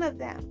 every one of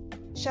them,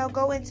 shall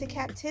go into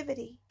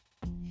captivity,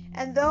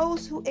 and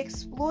those who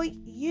exploit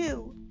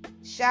you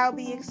shall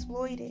be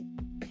exploited,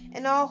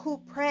 and all who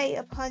prey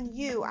upon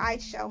you I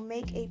shall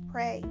make a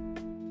prey.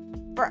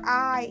 For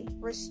I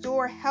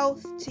restore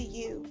health to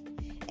you,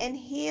 and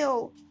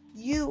heal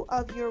you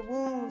of your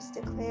wounds,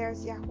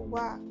 declares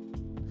Yahuwah.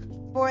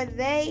 For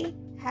they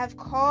have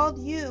called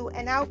you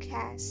an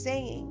outcast,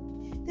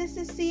 saying, This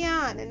is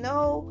Sion, and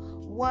no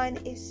one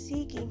is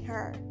seeking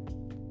her.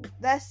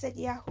 Thus said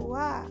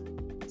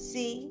Yahuwah,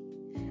 See,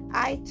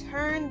 I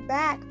turn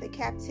back the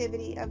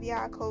captivity of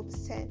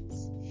Jacob's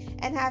tents,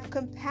 and have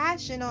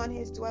compassion on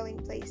his dwelling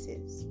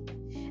places.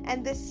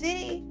 And the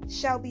city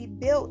shall be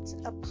built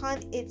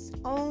upon its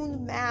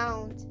own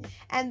mound,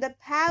 and the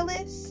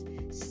palace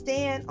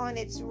stand on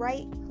its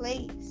right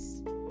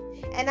place.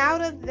 And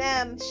out of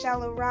them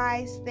shall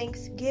arise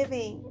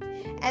thanksgiving,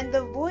 and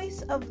the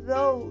voice of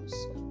those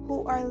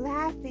who are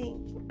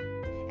laughing.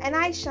 And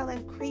I shall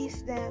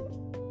increase them,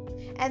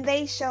 and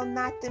they shall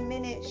not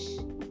diminish.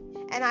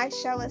 And I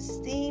shall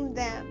esteem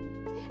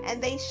them,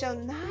 and they shall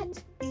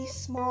not be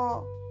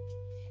small.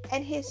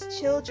 And his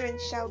children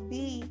shall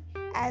be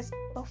as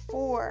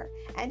before,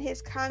 and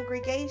his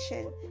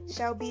congregation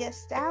shall be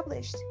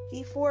established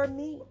before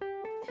me.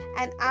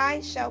 And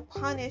I shall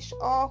punish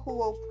all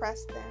who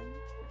oppress them,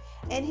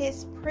 and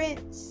his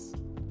prince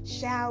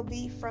shall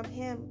be from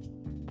him,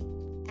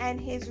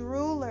 and his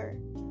ruler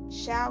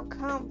shall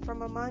come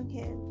from among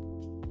him.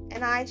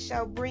 And I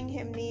shall bring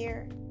him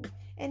near,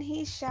 and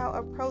he shall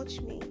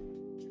approach me.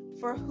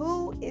 For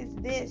who is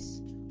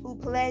this who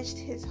pledged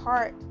his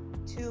heart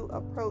to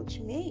approach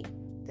me,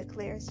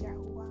 declares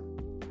Yahuwah.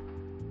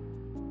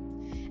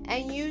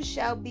 And you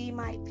shall be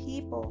my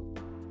people,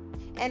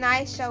 and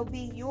I shall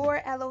be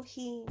your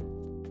Elohim.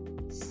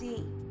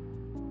 See,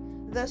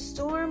 the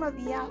storm of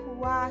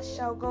Yahuwah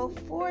shall go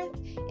forth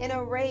in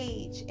a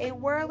rage, a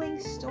whirling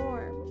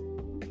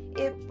storm.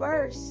 It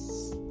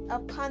bursts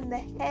upon the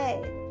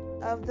head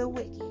of the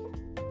wicked.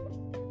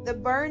 The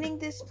burning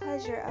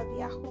displeasure of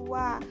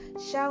Yahuwah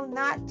shall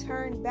not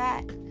turn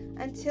back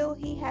until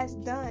he has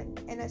done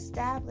and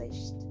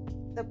established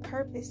the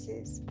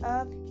purposes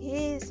of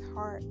his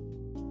heart.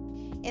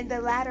 In the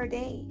latter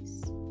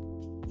days,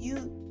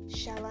 you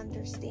shall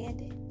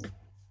understand it.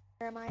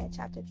 Jeremiah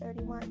chapter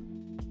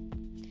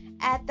 31.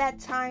 At that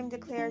time,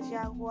 declares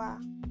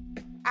Yahuwah,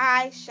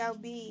 I shall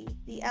be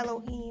the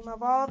Elohim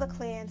of all the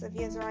clans of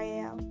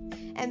Israel,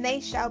 and they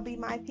shall be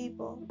my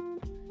people.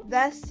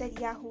 Thus said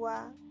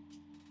Yahuwah,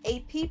 a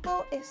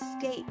people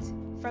escaped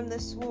from the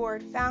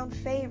sword found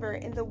favor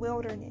in the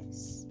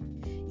wilderness.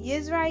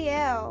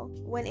 Yisrael,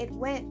 when it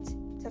went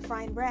to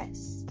find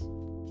rest.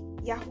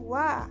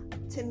 Yahuwah,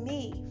 to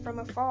me from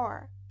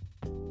afar.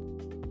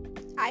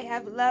 I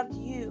have loved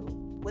you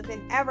with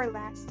an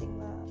everlasting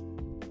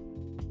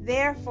love.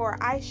 Therefore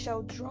I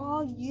shall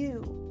draw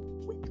you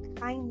with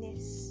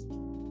kindness.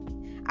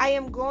 I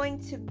am going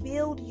to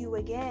build you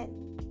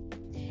again,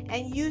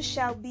 and you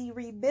shall be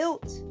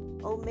rebuilt,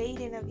 O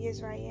maiden of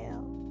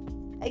Israel.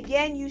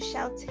 Again you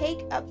shall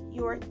take up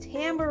your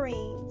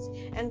tambourines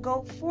and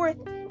go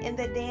forth in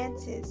the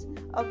dances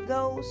of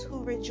those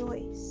who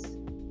rejoice.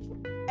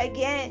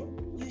 Again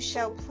you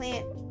shall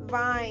plant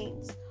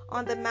vines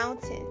on the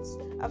mountains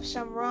of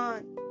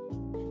Shamron.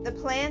 The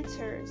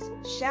planters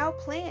shall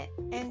plant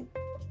and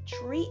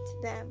treat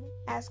them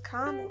as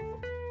common.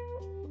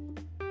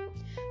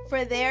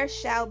 For there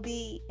shall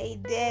be a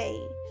day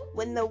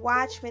when the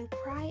watchmen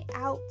cry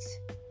out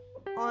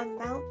on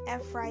Mount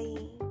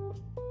Ephraim,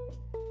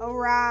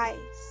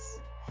 arise,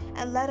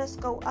 and let us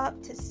go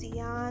up to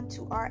Sion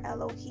to our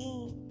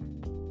Elohim.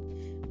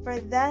 For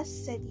thus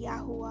said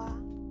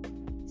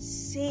Yahuwah,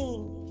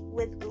 sing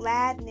with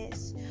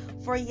gladness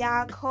for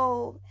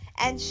Yaakov,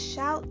 and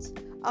shout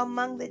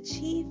among the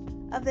chief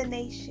of the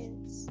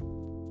nations.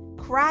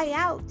 Cry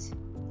out,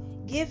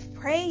 give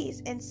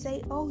praise, and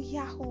say, O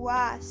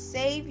Yahuwah,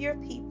 save your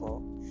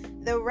people,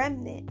 the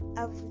remnant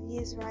of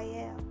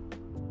Israel.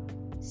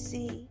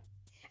 See,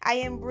 I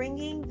am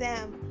bringing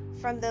them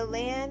from the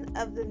land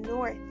of the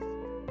north,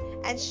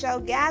 and shall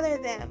gather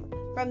them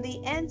from the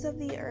ends of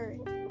the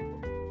earth.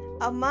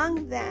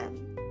 Among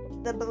them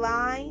the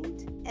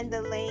blind and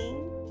the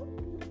lame,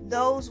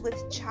 those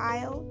with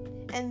child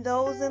and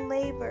those in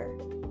labor,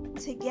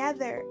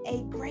 together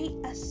a great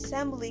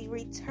assembly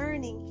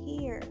returning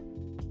here.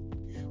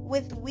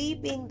 With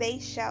weeping they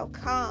shall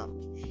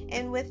come,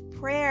 and with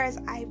prayers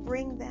I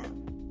bring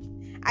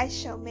them. I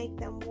shall make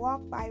them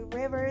walk by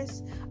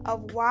rivers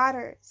of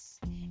waters,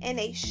 in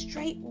a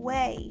straight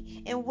way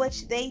in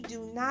which they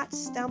do not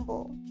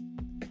stumble.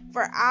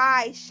 For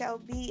I shall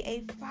be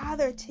a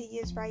father to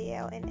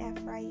Israel and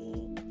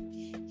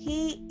Ephraim.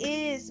 He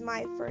is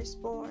my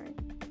firstborn.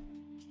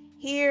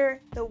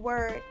 Hear the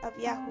word of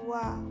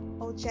Yahuwah,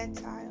 O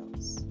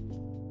Gentiles,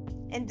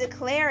 and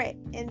declare it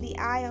in the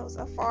isles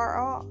afar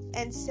off,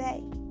 and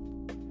say,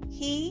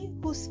 he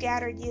who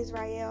scattered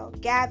Israel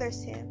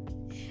gathers him,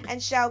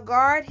 and shall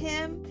guard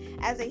him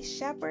as a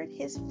shepherd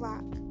his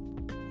flock.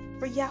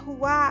 For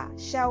Yahuwah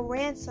shall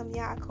ransom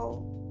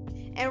Yaakov,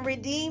 and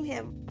redeem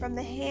him from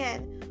the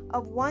hand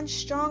of one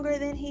stronger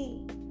than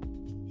he.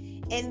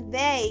 And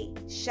they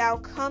shall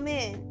come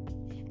in,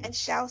 and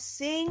shall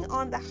sing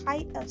on the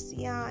height of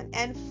Sion,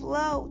 and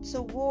flow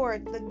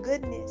toward the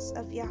goodness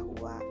of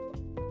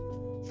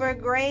Yahuwah. For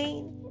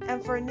grain,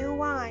 and for new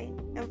wine,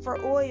 and for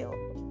oil,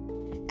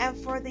 and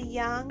for the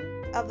young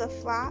of the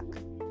flock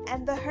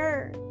and the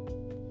herd.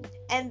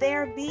 And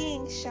their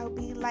being shall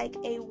be like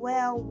a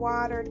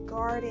well-watered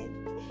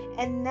garden,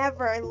 and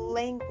never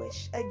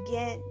languish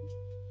again.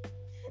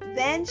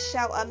 Then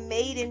shall a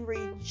maiden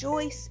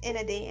rejoice in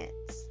a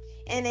dance,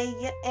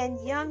 and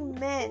young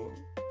men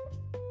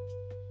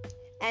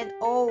and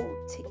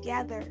old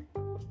together.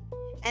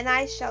 And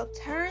I shall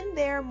turn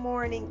their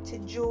mourning to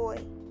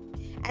joy,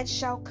 and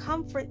shall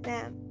comfort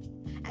them,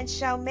 and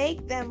shall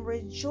make them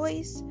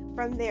rejoice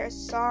from their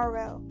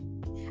sorrow,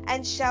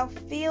 and shall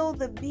fill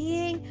the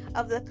being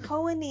of the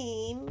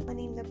Kohanim,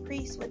 the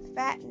priests, with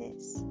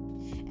fatness.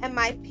 And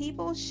my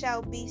people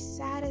shall be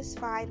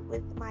satisfied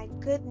with my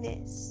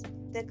goodness,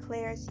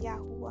 declares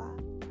Yahuwah.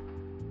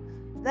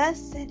 Thus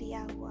said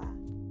Yahuwah,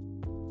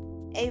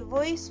 a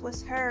voice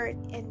was heard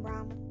in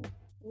Ramah,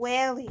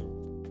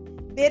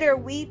 wailing, bitter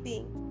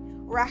weeping,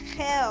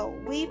 Rachel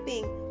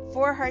weeping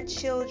for her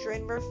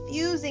children,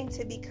 refusing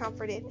to be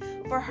comforted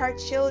for her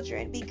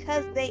children,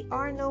 because they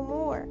are no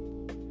more.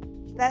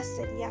 Thus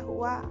said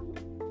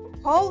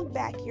Yahuwah, hold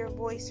back your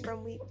voice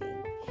from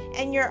weeping,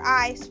 and your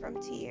eyes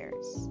from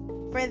tears,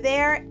 for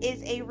there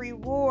is a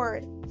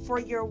reward for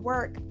your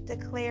work,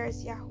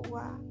 declares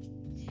Yahuwah.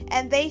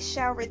 And they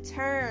shall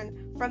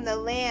return from the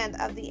land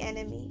of the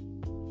enemy,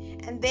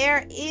 and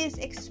there is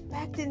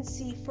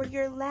expectancy for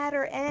your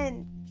latter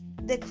end,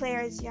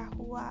 declares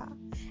Yahuwah.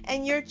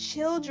 And your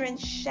children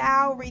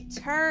shall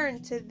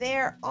return to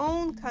their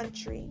own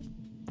country.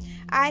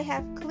 I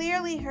have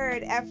clearly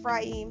heard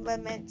Ephraim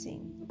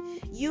lamenting.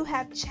 You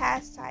have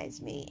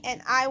chastised me,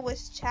 and I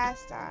was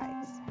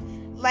chastised,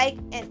 like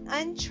an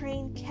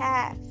untrained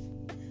calf.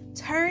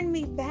 Turn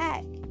me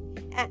back,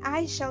 and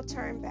I shall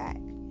turn back,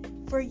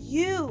 for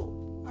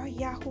you are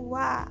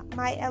Yahuwah,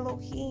 my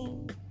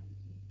Elohim.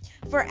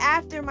 For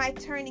after my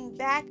turning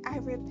back, I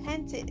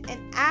repented,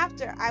 and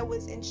after I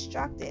was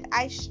instructed,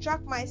 I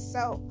struck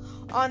myself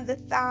on the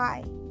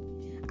thigh.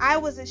 I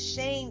was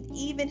ashamed,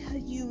 even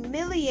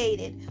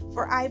humiliated,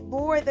 for I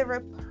bore the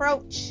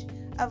reproach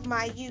of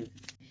my youth.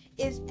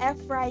 Is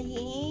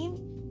Ephraim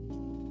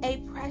a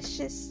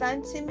precious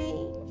son to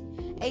me,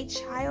 a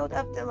child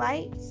of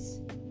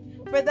delights?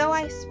 For though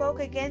I spoke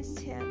against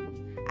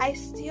him, I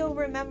still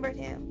remembered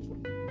him.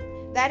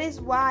 That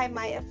is why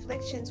my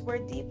afflictions were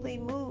deeply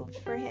moved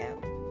for him.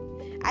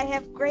 I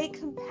have great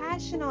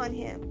compassion on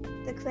him,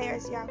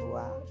 declares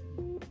Yahuwah.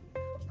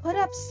 Put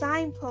up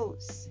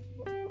signposts,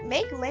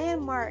 make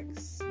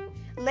landmarks,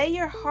 lay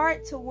your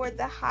heart toward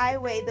the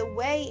highway, the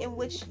way in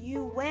which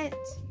you went.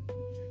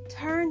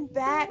 Turn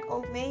back,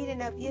 O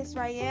maiden of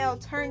Israel,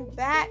 turn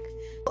back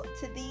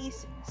to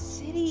these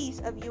cities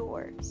of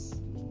yours.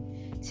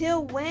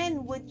 Till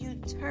when would you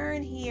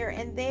turn here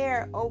and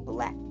there, O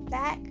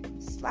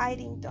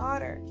backsliding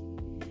daughter?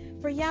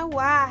 For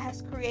Yahweh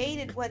has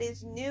created what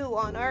is new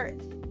on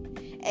earth.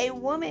 A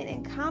woman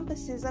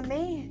encompasses a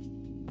man.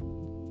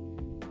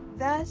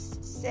 Thus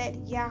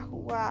said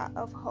Yahuwah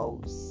of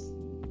hosts,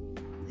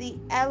 the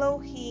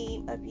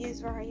Elohim of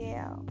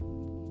Israel.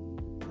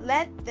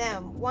 Let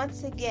them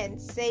once again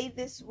say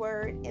this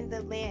word in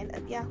the land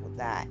of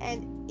Yehudah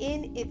and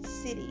in its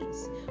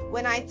cities,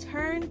 when I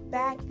turn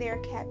back their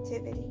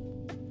captivity.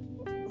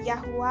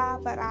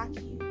 Yahuwah barak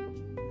you,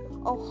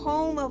 O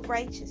home of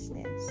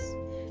righteousness,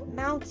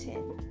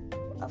 mountain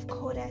of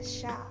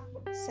Kodeshah,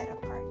 set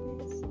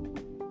apartness.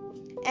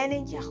 And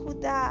in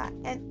Yehudah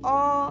and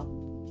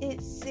all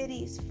its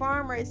cities,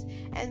 farmers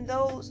and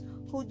those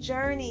who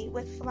journey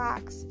with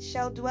flocks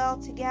shall dwell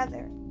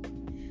together.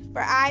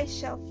 For I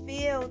shall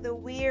fill the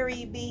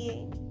weary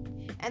being,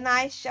 and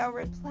I shall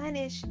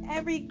replenish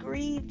every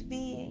grieved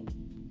being.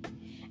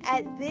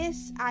 At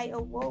this I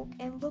awoke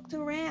and looked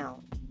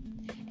around,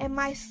 and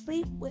my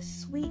sleep was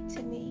sweet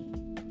to me.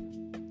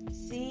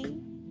 See,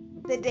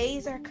 the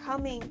days are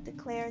coming,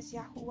 declares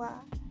Yahuwah,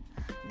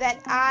 that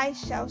I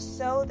shall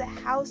sow the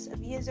house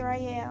of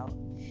Israel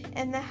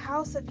and the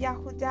house of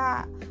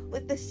Yehudah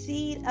with the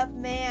seed of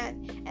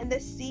man and the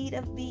seed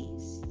of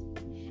beast.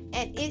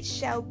 And it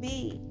shall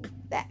be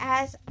that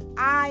as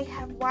I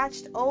have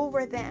watched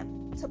over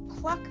them to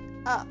pluck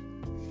up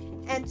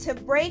and to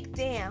break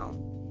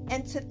down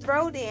and to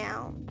throw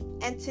down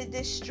and to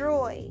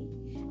destroy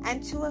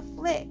and to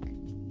afflict,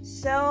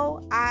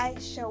 so I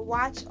shall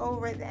watch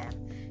over them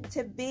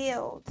to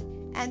build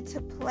and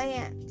to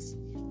plant,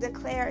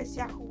 declares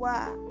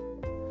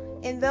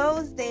Yahuwah. In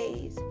those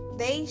days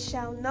they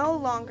shall no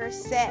longer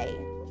say,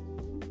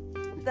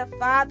 the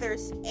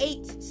fathers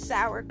ate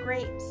sour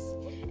grapes,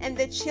 and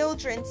the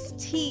children's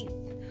teeth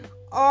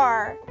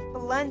are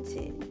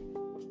blunted,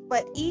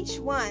 but each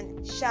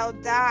one shall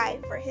die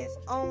for his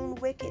own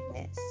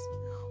wickedness.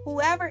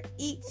 Whoever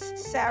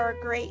eats sour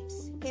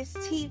grapes, his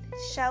teeth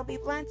shall be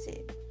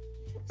blunted.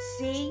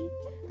 See,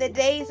 the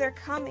days are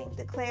coming,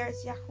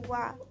 declares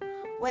Yahuwah,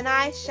 when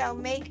I shall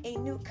make a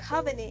new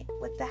covenant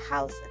with the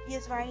house of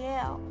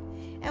Israel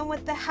and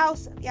with the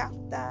house of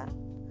Yehudah,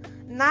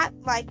 not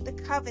like the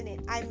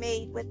covenant I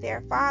made with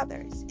their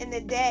fathers in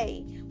the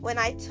day when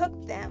I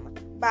took them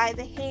by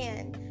the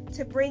hand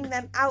to bring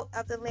them out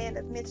of the land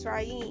of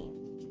Mitzrayim.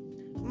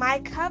 My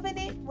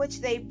covenant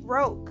which they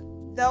broke,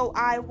 though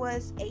I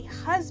was a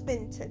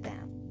husband to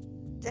them,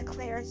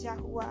 declares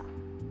Yahuwah.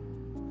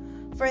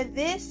 For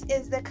this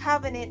is the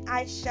covenant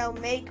I shall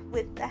make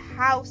with the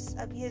house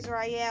of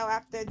Israel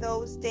after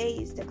those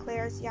days,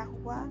 declares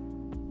Yahuwah.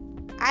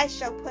 I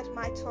shall put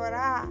my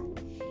Torah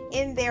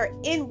in their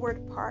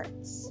inward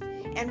parts,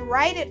 and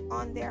write it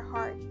on their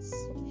hearts.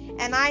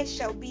 And I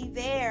shall be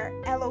their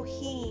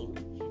Elohim,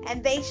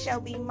 and they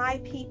shall be my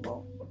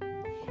people.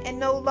 And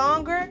no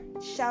longer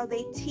shall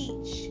they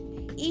teach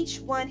each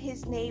one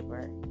his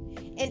neighbor,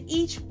 and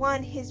each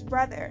one his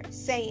brother,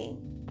 saying,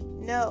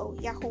 Know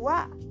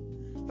Yahuwah,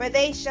 for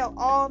they shall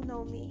all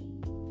know me,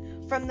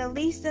 from the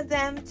least of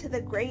them to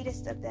the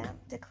greatest of them,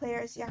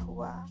 declares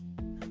Yahuwah.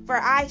 For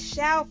I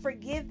shall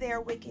forgive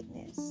their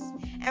wickedness,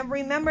 and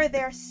remember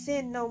their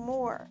sin no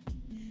more.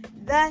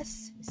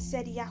 Thus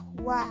said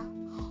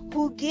Yahuwah,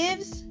 who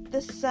gives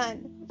the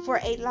sun for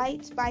a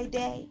light by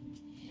day,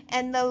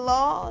 and the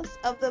laws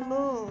of the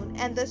moon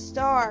and the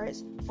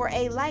stars for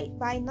a light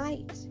by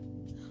night,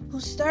 who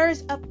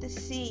stirs up the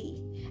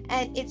sea,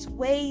 and its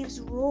waves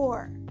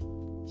roar.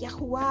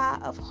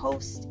 Yahuwah of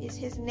hosts is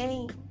his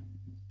name.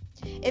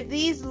 If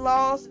these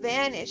laws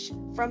vanish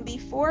from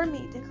before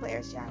me,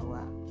 declares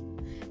Yahuwah,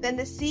 then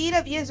the seed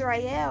of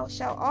Israel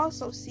shall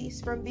also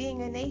cease from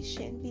being a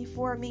nation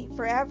before me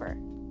forever.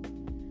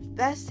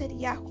 Thus said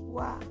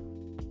Yahuwah,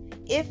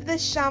 if the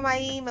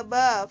Shamayim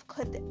above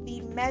could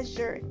be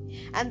measured,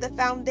 and the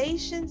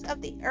foundations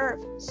of the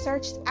earth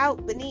searched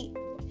out beneath,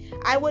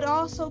 I would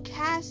also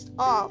cast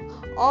off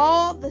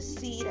all the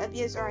seed of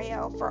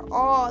Israel for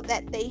all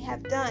that they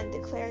have done,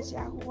 declares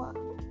Yahuwah.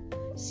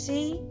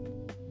 See,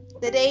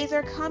 the days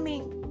are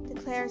coming,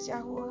 declares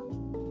Yahuwah,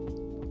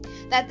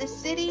 that the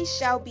city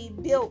shall be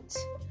built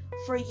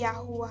for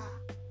Yahuwah,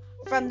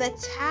 from the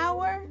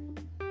tower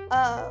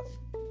of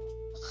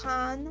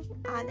Khan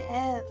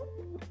Anel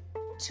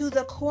to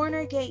the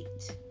corner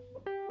gate,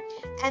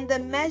 and the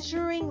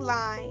measuring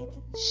line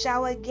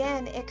shall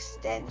again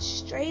extend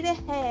straight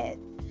ahead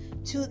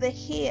to the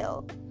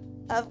hill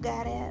of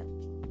Gareb.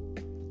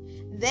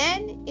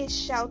 Then it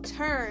shall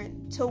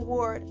turn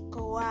toward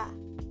Goah,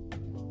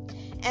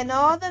 and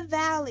all the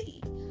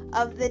valley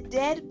of the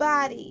dead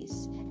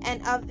bodies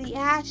and of the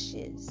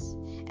ashes,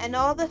 and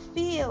all the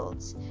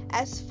fields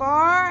as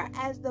far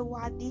as the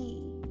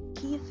Wadi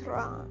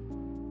Kithron,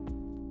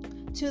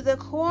 to the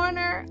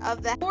corner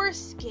of the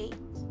horse gate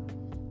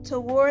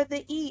toward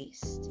the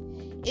east,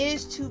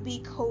 is to be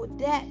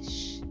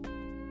Kodesh,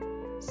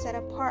 set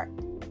apart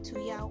to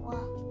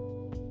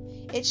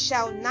Yahweh. It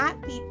shall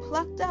not be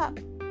plucked up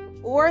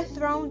or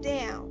thrown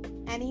down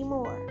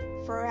anymore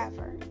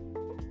forever.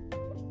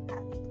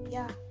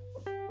 Hallelujah.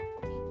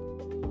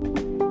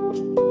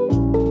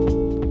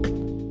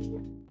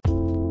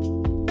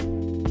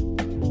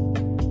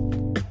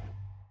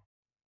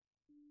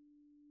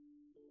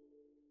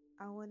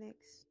 I want to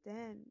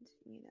extend,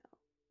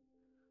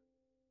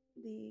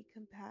 the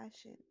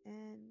compassion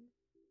and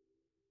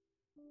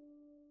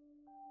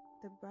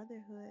the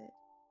brotherhood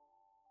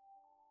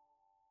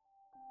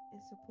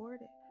and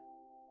supportive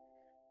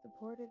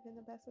in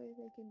the best ways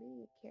they can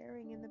be,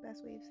 caring in the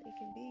best ways they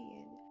can be.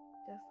 And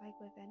just like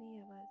with any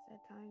of us,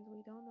 at times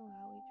we don't know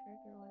how we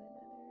trigger one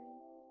another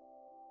and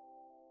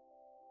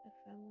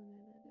offend one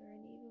another,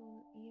 and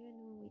even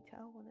when we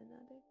tell one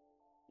another,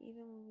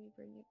 even when we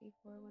bring it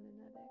before one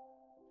another.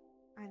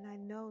 And I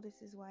know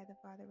this is why the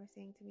Father was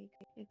saying to me,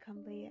 and come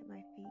lay at my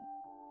feet,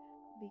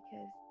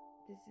 because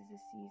this is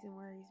a season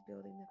where he's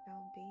building the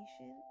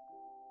foundation,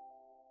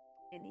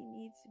 and he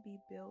needs to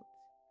be built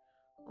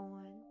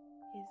on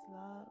his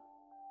love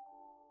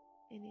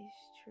and his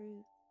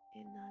truth,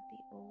 and not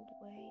the old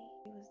way.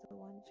 It was the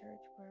one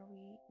church where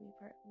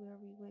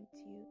we went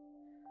to,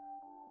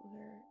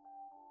 where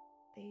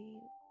they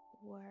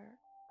were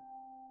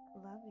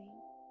loving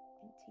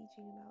and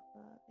teaching about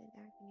love and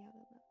acting out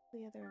of love.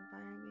 The other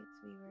environments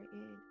we were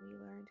in, we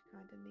learned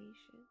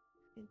condemnation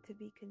and to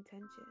be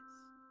contentious.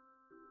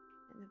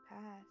 In the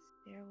past,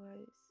 there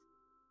was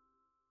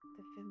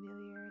the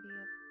familiarity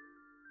of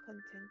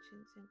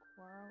contentions and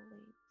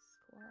quarrelings,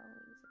 and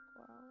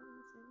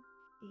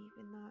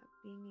even not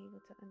being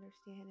able to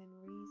understand and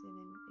reason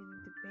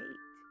and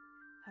debate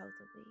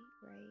healthily,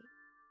 right?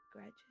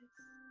 Grudges,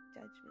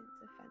 judgments,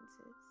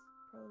 offenses,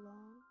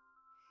 prolong,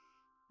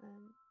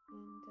 and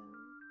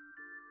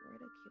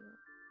ridicule.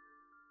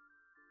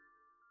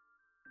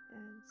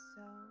 And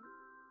so,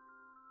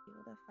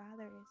 the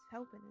Father is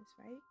helping us,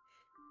 right?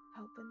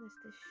 Helping us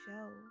to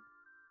show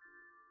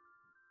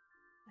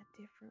a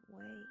different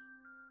way,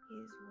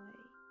 his way,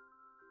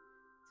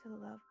 to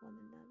love one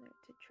another,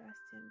 to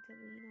trust him, to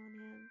lean on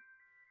him,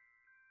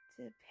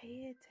 to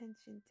pay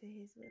attention to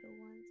his little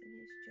ones and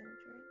his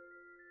children,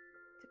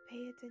 to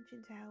pay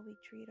attention to how we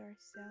treat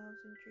ourselves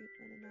and treat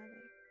one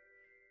another.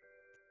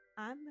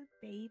 I'm a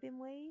babe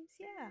in ways,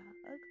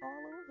 like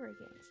all over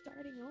again,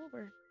 starting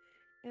over.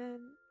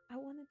 And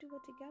I want to do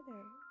it together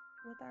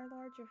with our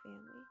larger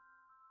family.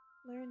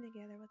 Learn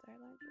together with our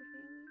larger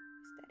family.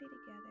 Study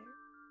together.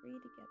 Read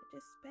together.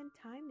 Just spend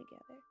time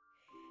together.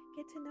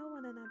 Get to know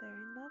one another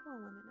and love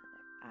on one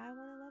another. I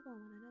want to love on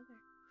one another.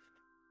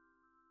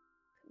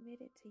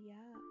 Committed to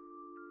Yah.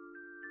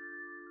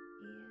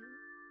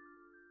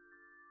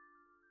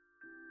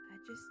 And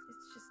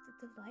it's just a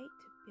delight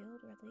to build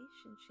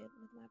relationship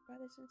with my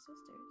brothers and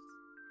sisters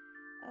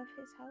of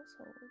his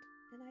household.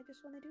 And I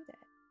just want to do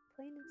that.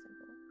 plain and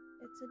simple.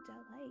 It's a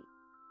delight.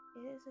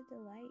 It is a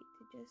delight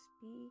to just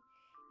be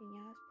in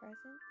Yah's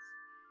presence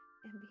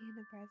and be in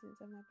the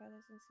presence of my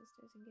brothers and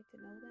sisters and get to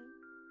know them.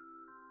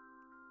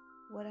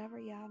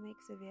 Whatever Yah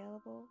makes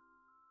available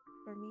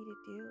for me to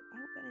do,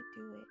 I'm going to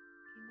do it,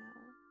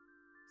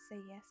 say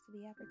yes to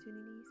the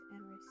opportunities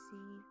and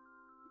receive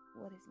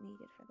what is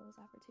needed for those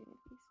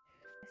opportunities.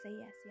 I say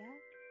yes, Yah.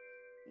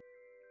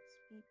 It's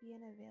me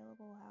being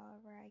available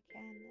however I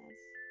can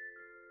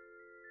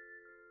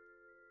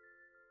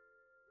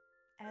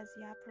as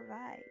Yah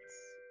provides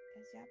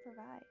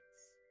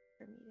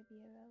for me to be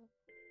available.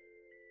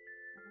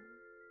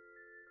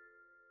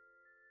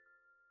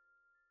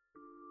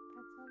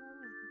 That's all I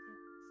want to do.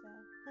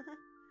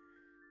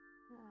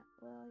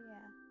 So,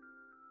 yeah.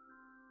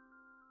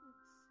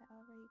 It's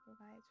however He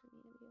provides for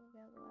me to be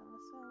available. And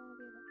that's all I want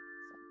to be available.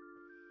 So,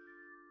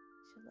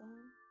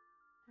 shalom.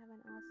 Have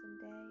an awesome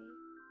day.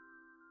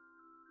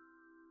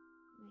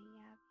 May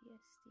Yah be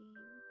esteemed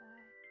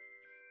by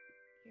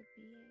your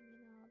being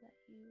and all that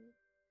you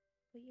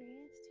put your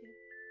hands to.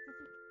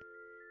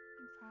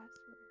 And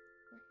prosper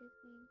for His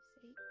name's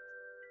sake.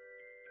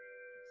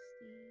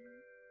 Esteem,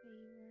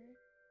 favor,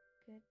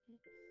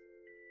 goodness,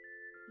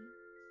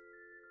 peace,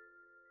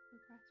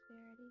 and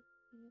prosperity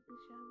in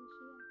Yahushua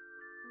Mashiach.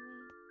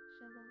 Amen.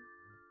 Shalom.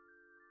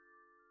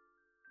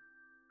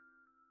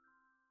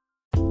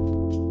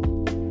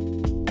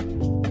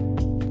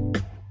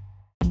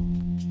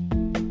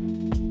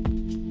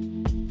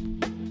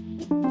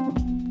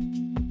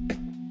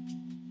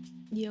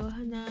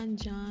 Yohanan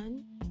John,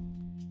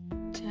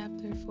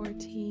 chapter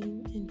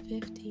 14 and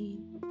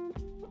 15.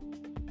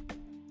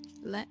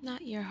 Let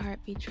not your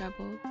heart be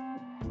troubled.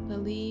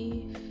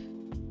 Believe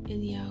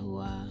in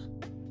Yahuwah.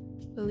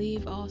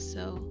 Believe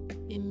also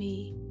in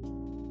me.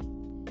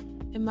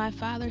 In my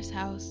Father's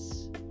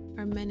house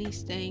are many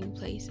staying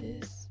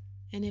places,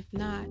 and if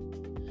not,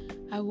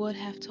 I would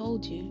have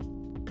told you.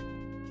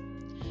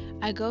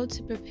 I go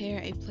to prepare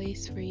a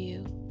place for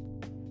you.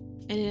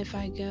 And if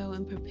I go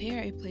and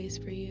prepare a place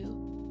for you,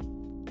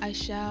 I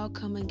shall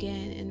come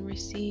again and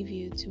receive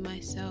you to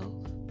myself,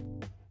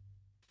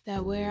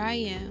 that where I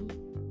am,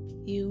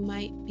 you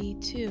might be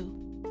too.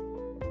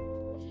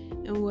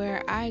 And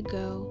where I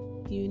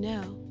go, you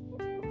know,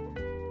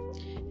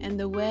 and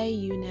the way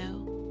you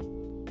know.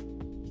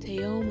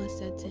 Teoma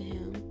said to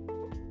him,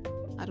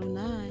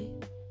 Adonai,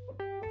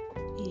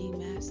 meaning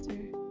Master,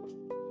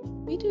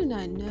 we do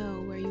not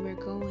know where you are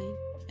going,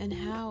 and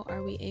how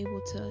are we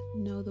able to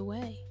know the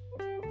way?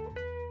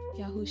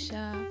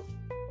 Yahusha,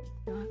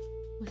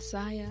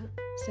 Messiah,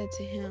 said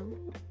to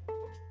him,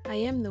 I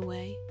am the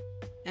way,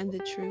 and the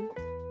truth,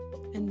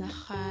 and the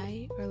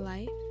Chai, or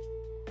life.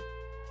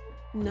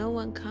 No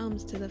one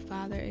comes to the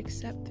Father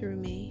except through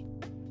me.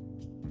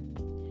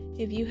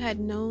 If you had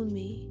known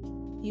me,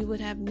 you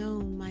would have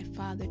known my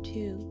Father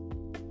too.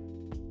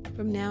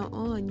 From now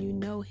on you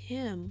know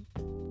him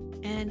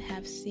and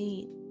have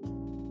seen.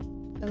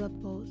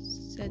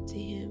 Philippos said to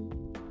him,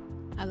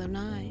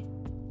 Adonai,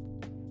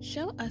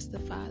 show us the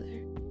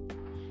Father,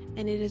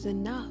 and it is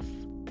enough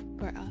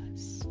for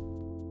us.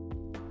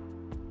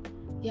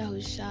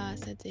 Yahusha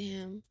said to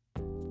him,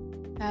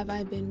 have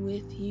I been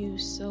with you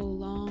so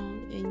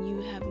long, and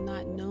you have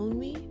not known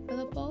me,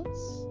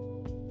 Philippos?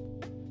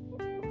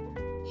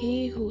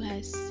 He who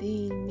has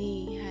seen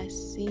me has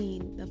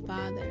seen the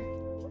Father.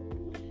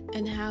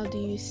 And how do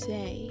you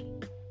say,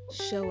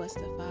 show us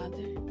the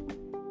Father?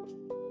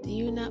 Do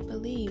you not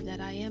believe that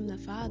I am the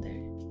Father,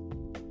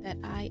 that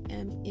I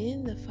am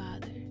in the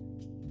Father,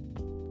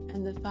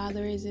 and the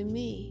Father is in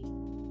me?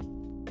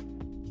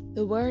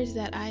 The words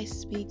that I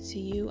speak to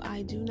you,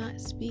 I do not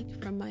speak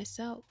from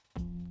myself,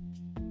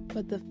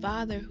 but the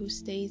Father who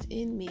stays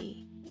in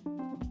me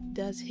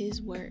does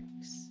his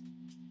works.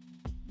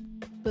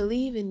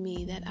 Believe in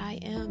me that I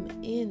am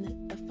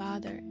in the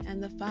Father,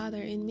 and the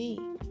Father in me.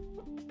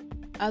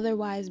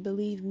 Otherwise,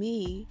 believe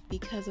me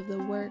because of the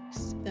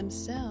works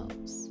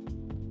themselves.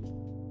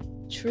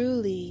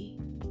 Truly,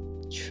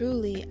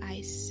 truly,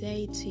 I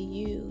say to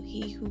you,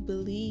 he who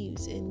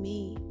believes in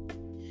me,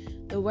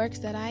 the works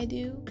that I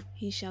do,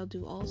 he shall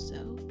do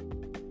also.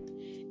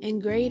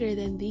 And greater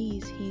than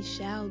these he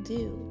shall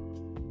do,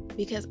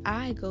 because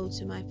I go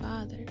to my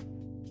Father.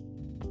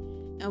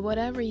 And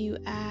whatever you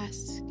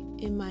ask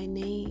in my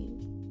name,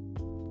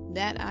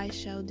 that I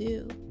shall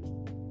do,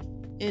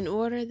 in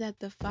order that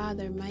the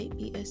Father might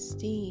be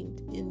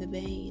esteemed in the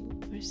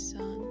bane, or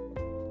Son.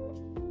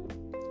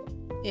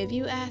 If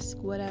you ask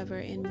whatever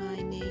in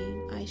my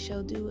name, I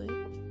shall do it.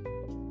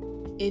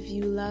 If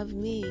you love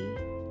me,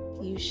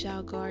 you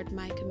shall guard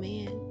my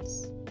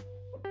commands.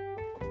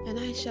 And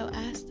I shall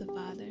ask the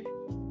Father,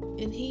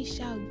 and he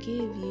shall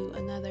give you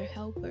another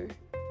helper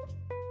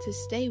to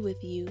stay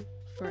with you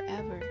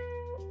forever,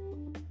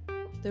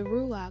 the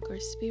Ruach, or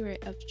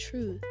Spirit of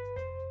truth,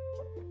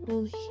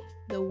 whom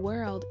the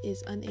world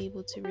is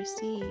unable to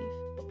receive,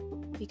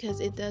 because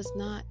it does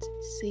not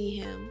see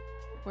him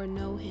or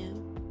know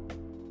him.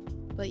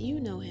 But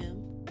you know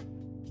him,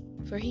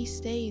 for he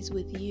stays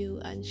with you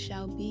and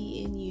shall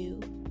be in you.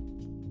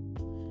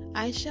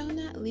 I shall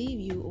not leave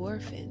you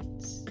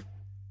orphans.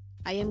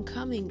 I am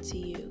coming to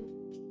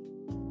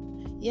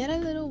you. Yet a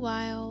little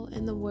while,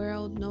 and the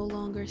world no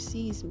longer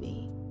sees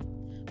me,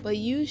 but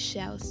you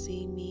shall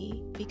see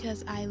me,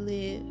 because I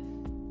live,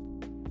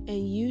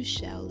 and you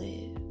shall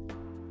live.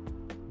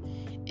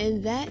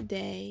 In that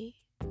day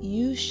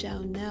you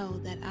shall know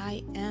that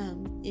I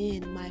am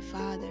in my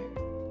Father,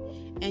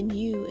 and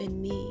you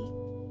in me,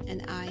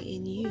 and I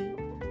in you.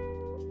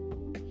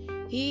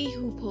 He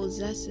who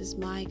possesses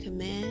my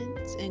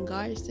commands and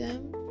guards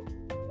them,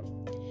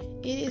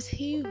 it is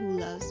he who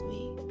loves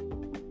me,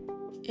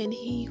 and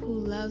he who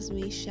loves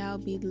me shall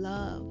be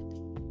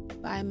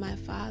loved by my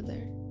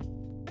Father,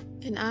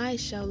 and I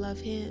shall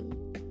love him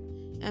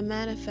and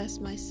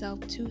manifest myself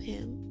to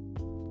him.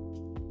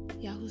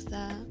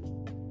 Yahushua,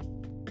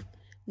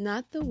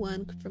 not the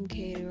one from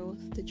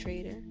Keroth the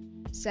traitor,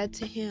 said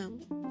to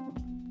him,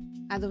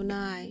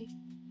 Adonai,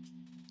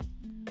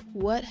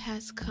 what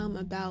has come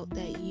about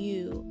that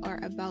you are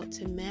about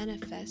to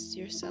manifest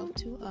yourself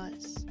to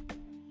us,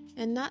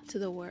 and not to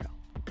the world?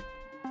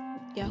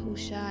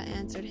 Yahushua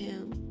answered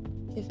him,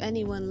 if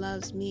anyone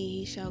loves me,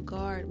 he shall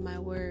guard my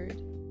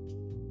word,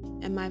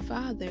 and my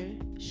Father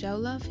shall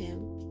love him,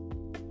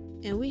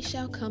 and we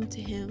shall come to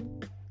him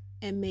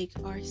and make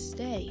our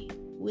stay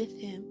with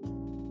him.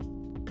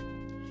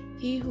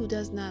 He who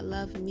does not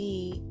love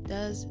me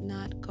does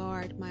not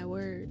guard my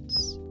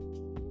words.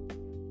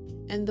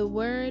 And the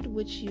word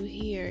which you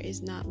hear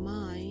is not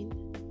mine,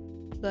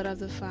 but of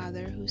the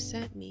Father who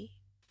sent me.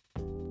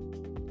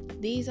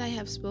 These I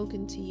have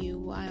spoken to you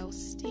while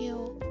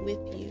still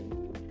with you.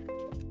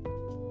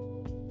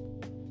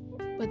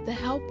 But the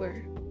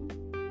Helper,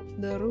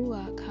 the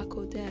Ruach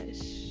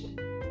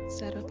HaKodesh,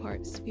 set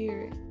apart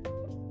Spirit,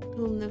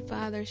 whom the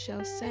Father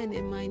shall send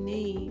in my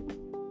name,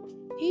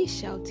 he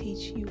shall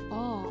teach you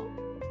all,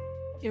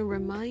 and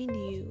remind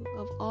you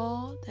of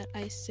all that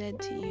I said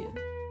to you.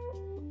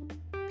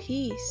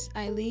 Peace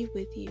I leave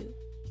with you,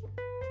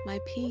 my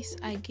peace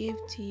I give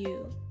to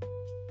you.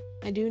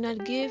 I do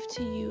not give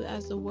to you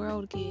as the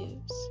world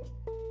gives.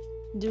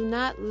 Do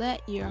not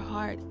let your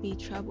heart be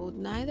troubled,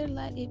 neither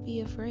let it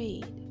be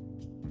afraid.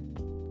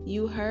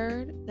 You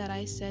heard that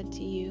I said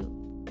to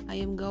you, I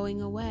am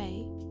going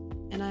away,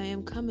 and I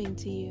am coming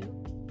to you.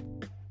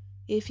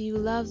 If you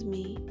loved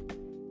me,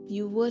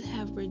 you would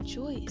have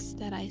rejoiced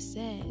that I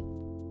said,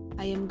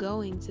 I am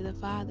going to the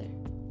Father.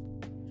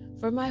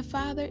 For my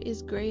Father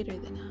is greater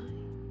than I.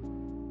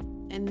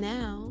 And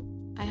now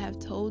I have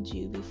told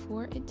you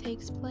before it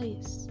takes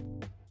place,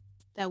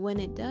 that when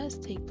it does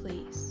take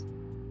place,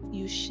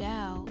 you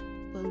shall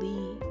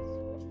believe.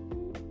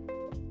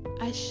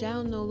 I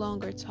shall no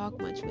longer talk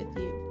much with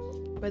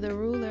you, for the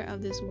ruler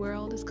of this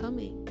world is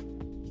coming,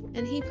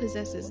 and he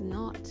possesses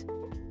naught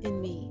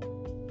in me.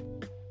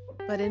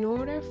 But in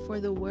order for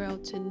the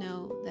world to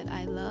know that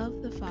I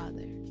love the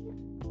Father,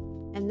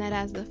 and that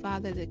as the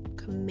Father that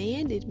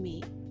commanded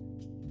me,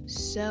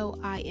 so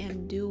I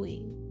am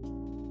doing.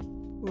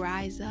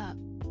 Rise up.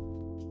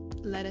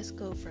 Let us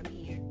go from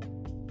here.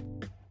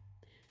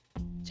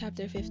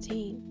 Chapter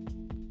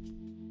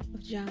 15 of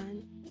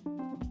John.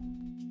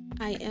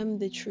 I am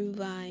the true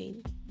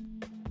vine,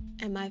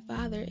 and my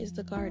Father is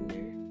the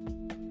gardener.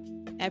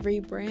 Every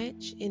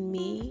branch in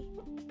me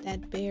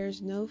that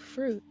bears no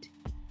fruit,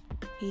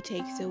 he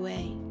takes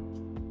away.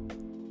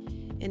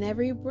 And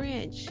every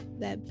branch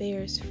that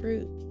bears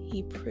fruit,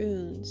 he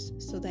prunes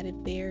so that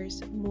it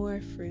bears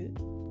more fruit.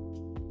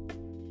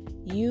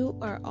 You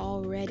are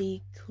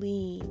already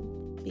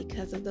clean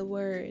because of the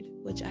word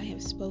which I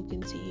have spoken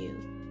to you.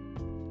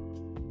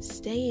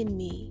 Stay in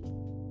me,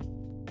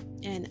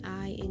 and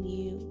I in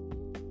you.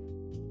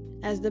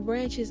 As the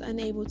branch is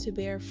unable to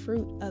bear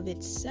fruit of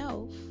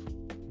itself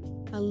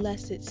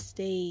unless it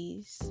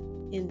stays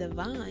in the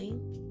vine,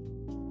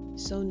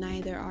 so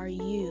neither are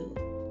you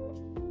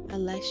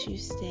unless you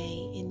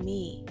stay in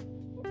me.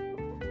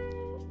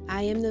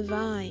 I am the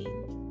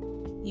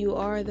vine, you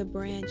are the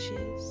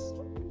branches.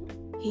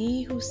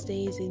 He who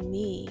stays in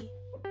me,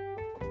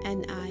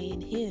 and I in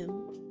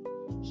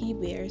him, he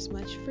bears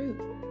much fruit,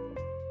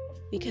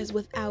 because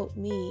without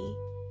me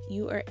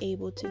you are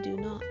able to do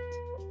naught.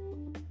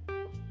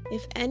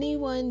 If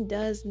anyone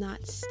does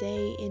not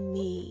stay in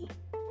me,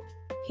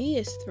 he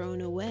is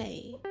thrown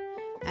away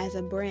as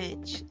a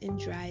branch and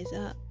dries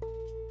up,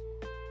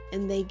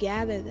 and they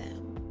gather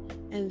them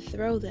and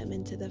throw them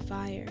into the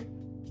fire,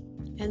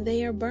 and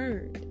they are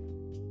burned.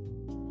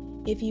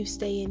 If you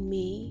stay in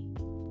me,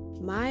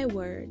 my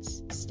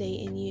words stay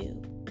in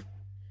you.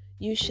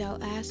 You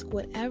shall ask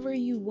whatever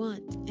you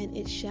want, and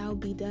it shall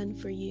be done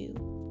for you.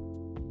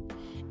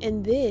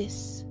 And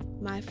this,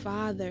 my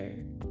Father,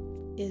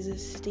 is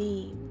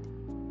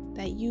esteemed,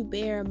 that you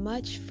bear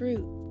much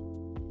fruit,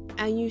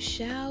 and you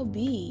shall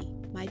be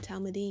my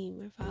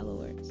Talmudim, or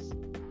followers,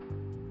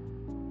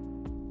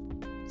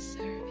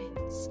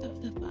 servants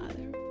of the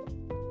Father.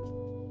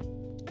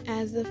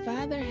 As the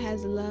Father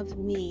has loved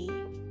me,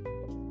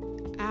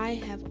 I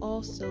have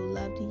also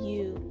loved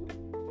you.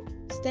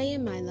 Stay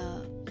in my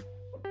love.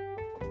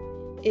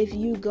 If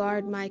you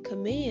guard my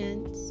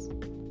commands,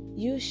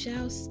 you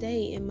shall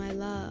stay in my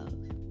love,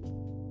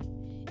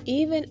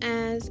 even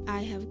as I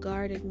have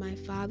guarded my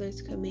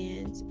Father's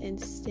commands and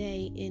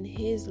stay in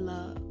his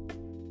love.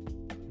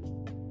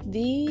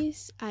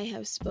 These I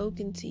have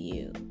spoken to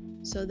you,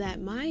 so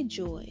that my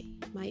joy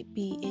might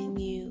be in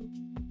you,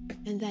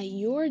 and that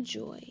your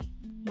joy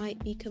might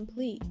be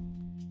complete.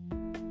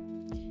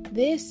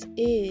 This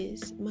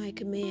is my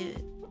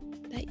command,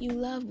 that you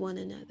love one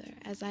another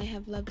as I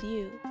have loved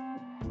you.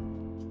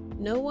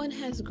 No one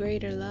has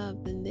greater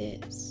love than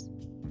this,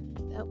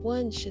 that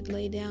one should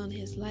lay down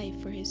his life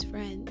for his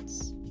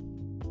friends.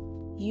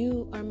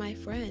 You are my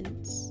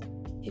friends,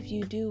 if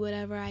you do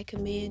whatever I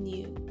command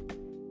you.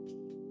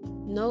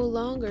 No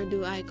longer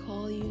do I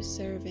call you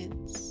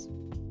servants,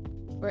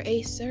 for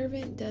a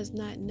servant does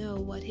not know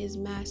what his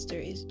master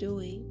is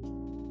doing.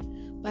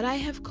 But I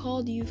have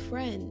called you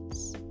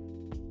friends,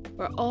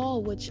 for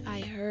all which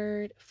I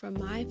heard from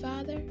my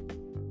Father,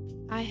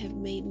 I have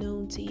made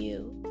known to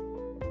you.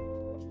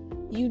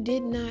 You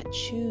did not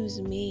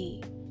choose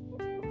me,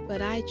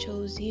 but I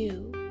chose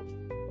you,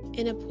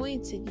 and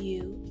appointed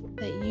you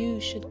that you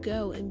should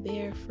go and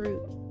bear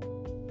fruit,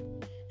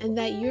 and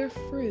that your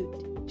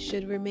fruit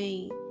should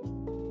remain,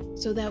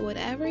 so that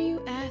whatever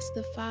you ask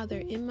the Father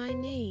in my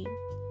name,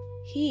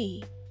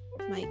 he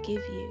might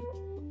give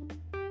you.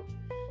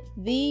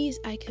 These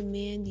I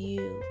command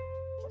you,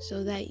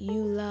 so that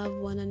you love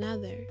one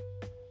another.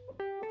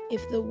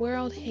 If the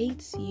world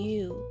hates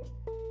you,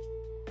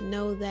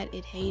 know that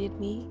it hated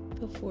me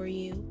before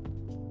you.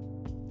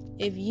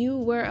 If you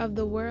were of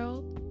the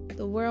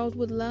world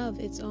would love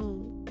its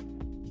own.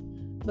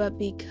 But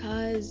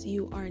because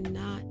you are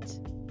not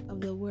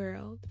of the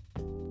world,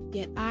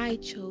 yet I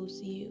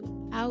chose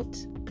you out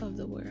of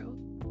the world.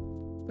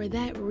 For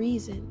that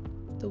reason,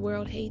 the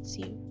world hates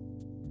you.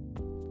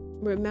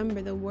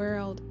 Remember the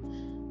word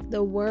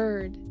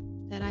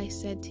that I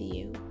said to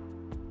you.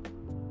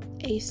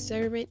 A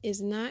servant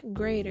is not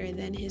greater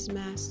than his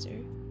master.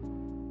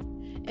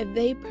 If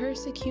they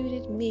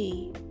persecuted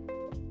me,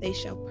 they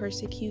shall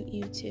persecute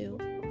you too.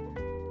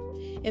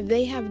 If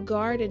they have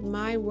guarded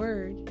my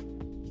word,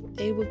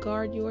 they will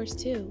guard yours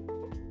too.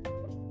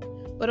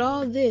 But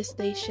all this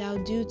they shall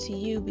do to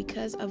you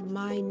because of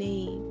my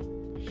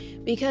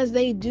name, because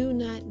they do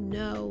not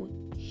know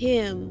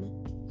him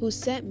who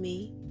sent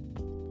me.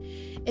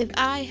 If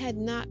I had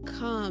not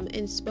come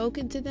and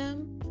spoken to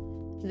them,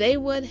 they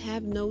would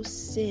have no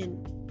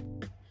sin.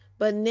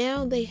 But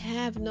now they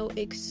have no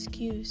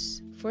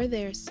excuse for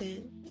their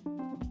sin.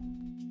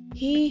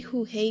 He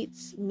who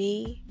hates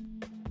me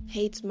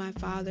hates my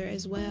Father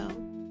as well.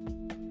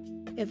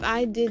 If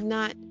I did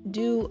not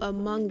do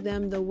among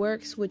them the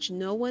works which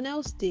no one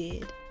else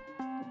did,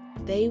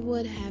 they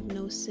would have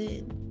no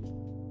sin.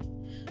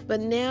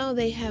 But now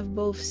they have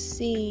both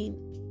seen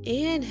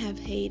and have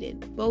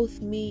hated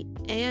both me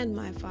and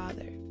my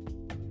Father.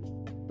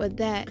 But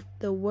that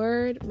the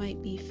word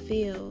might be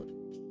filled,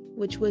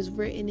 which was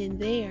written in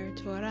their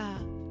Torah.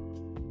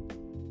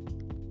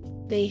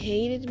 They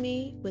hated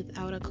me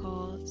without a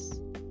cause.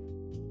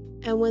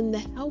 And when the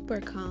Helper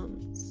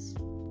comes,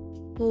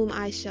 whom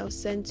I shall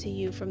send to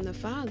you from the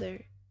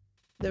Father,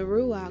 the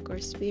Ruach or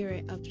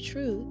Spirit of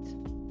truth,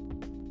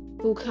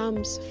 who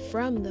comes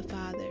from the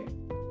Father,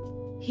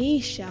 he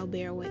shall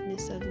bear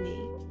witness of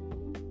me.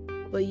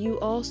 But you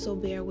also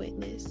bear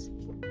witness,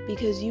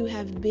 because you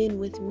have been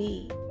with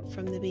me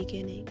from the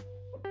beginning.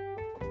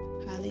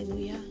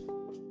 Hallelujah.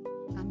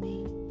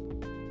 Amen.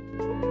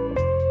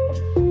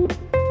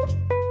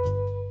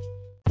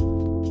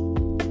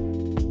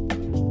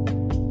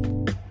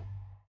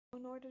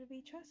 In order to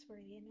be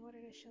trustworthy, in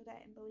order to show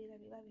that and believe that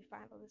we love you,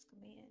 follow his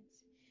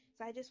commands.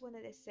 So I just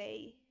wanted to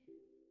say,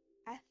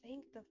 I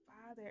thank the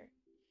Father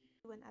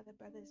and other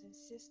brothers and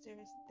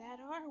sisters that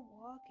are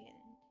walking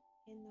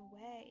in the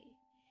way,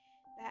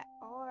 that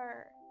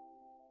are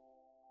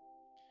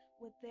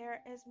with their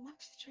as much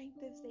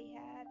strength as they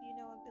have,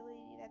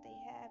 ability that they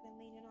have, and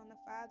leaning on the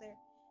Father,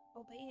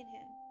 obeying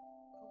him.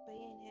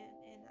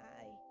 And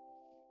I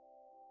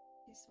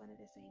just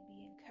wanted to say,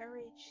 be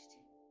encouraged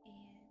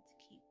and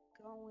keep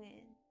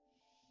going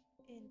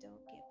and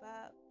don't give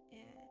up.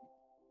 And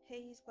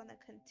he's going to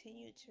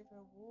continue to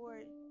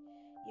reward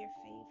your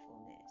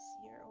faithfulness,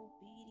 your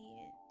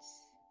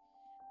obedience.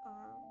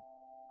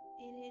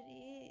 And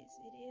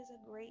it is a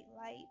great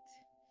light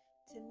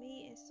to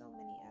me and so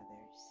many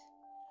others.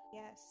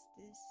 Yes,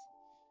 these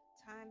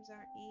times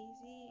aren't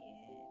easy,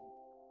 and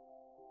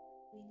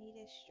we need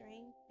his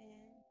strength, and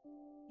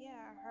yeah,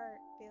 our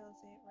heart feels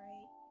it,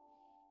 right?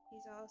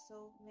 He's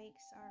also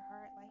makes our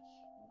heart like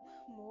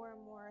more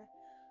and more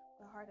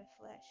the heart of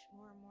flesh,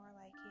 more and more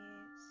like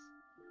his,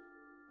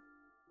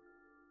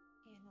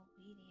 and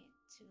obedient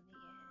to the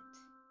end.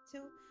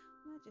 To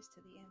not just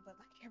to the end, but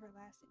like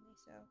everlastingly.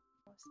 So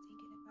I was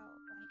thinking about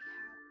like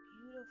how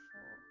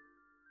beautiful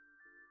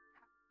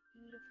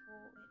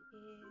it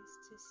is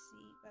to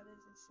see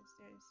brothers and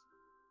sisters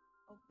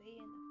obeying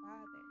the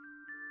Father,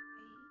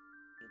 right?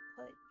 You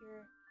put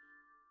your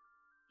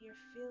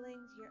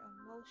feelings, your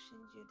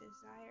emotions, your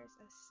desires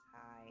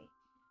aside,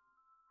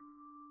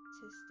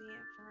 to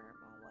stand firm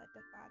on what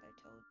the Father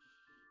told you.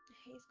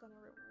 He's going to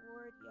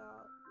reward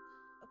y'all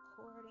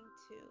according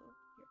to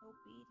your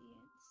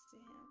obedience to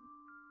Him.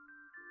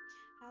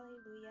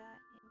 Hallelujah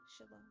and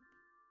shalom.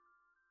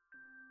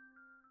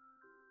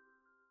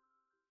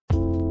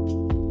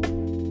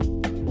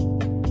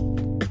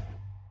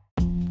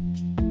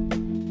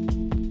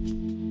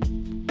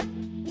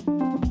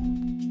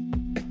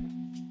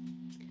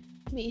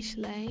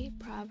 Mishle,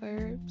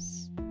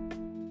 Proverbs,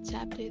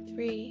 chapter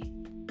 3.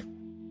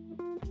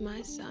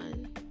 My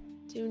son,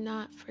 do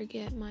not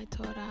forget my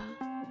Torah,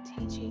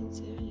 teachings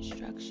and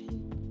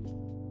instruction,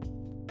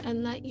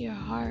 and let your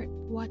heart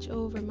watch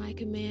over my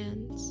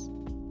commands.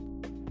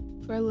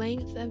 For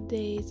length of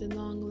days and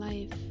long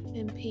life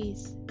and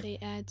peace they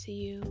add to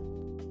you.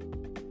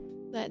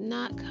 Let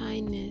not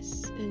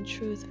kindness and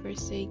truth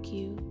forsake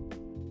you.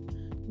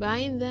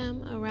 Bind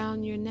them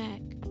around your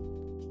neck.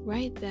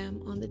 Write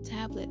them on the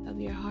tablet of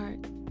your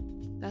heart,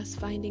 thus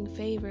finding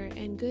favor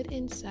and good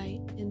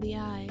insight in the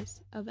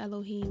eyes of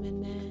Elohim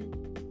and man.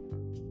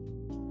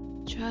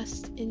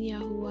 Trust in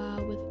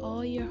Yahuwah with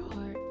all your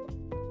heart,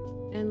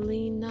 and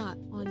lean not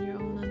on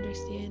your own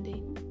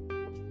understanding.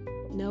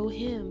 Know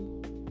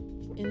Him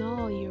in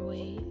all your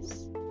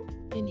ways,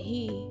 and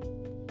He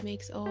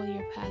makes all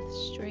your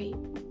paths straight.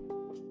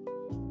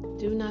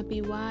 Do not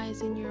be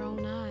wise in your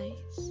own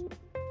eyes.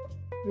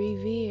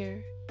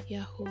 Revere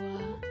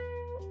Yahuwah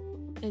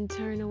and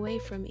turn away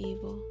from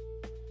evil.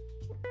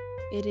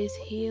 It is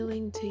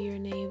healing to your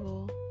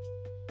navel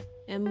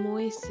and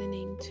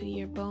moistening to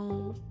your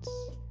bones.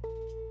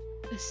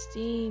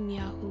 Esteem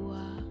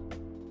Yahuwah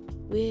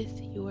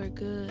with your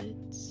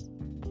goods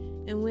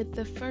and with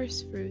the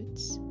first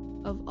fruits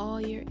of all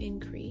your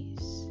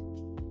increase.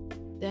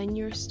 Then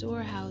your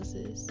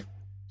storehouses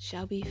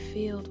shall be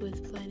filled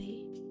with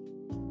plenty,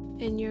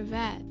 and your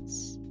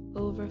vats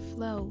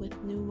overflow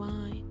with new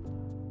wine.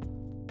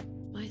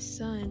 My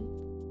son,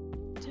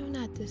 do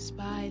not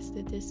despise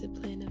the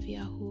discipline of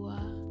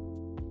Yahuwah,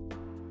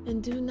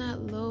 and do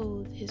not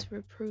loathe His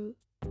reproof.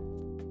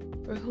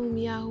 For whom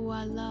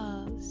Yahuwah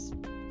loves,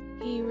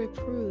 He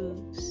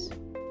reproves.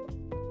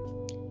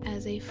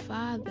 As a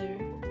father,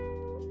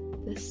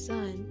 the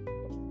son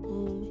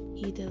whom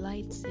He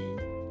delights in.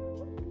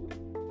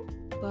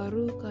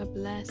 Baruch or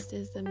blessed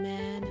is the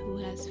man who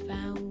has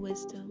found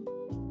wisdom,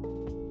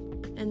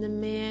 and the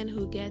man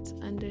who gets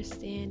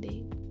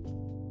understanding.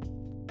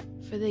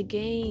 For the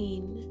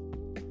gain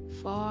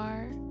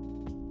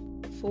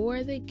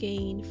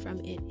from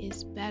it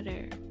is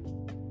better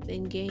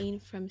than gain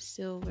from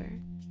silver,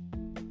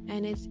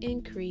 and its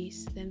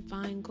increase than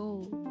fine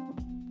gold.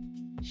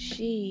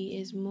 She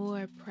is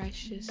more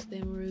precious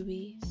than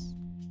rubies,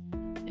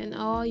 and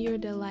all your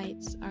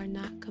delights are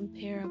not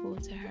comparable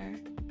to her.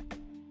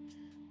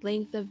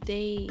 Length of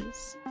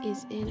days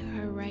is in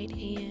her right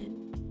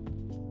hand,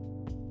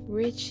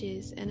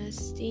 riches and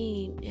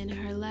esteem in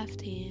her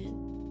left hand.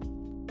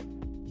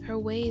 Her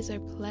ways are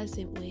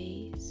pleasant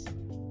ways,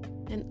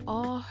 and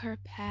all her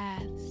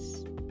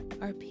paths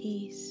are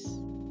peace.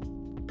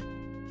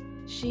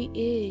 She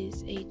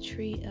is a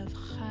tree of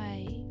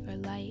chai, or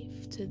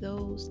life, to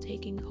those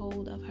taking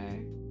hold of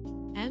her,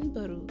 and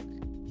Baruch,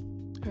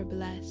 or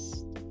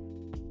blessed,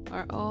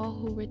 are all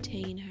who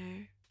retain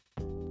her.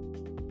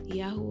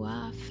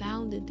 Yahuwah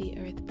founded the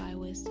earth by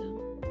wisdom.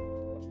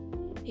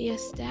 He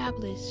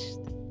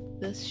established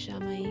the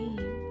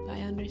Shamayim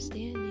by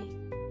understanding.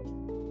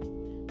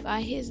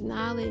 By His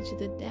knowledge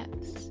the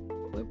depths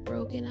were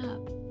broken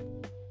up,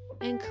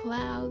 and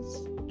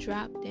clouds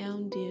dropped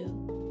down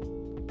dew.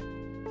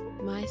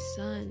 My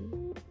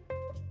son,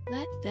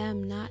 let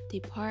them not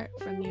depart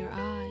from your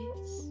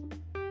eyes.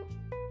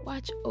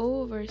 Watch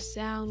over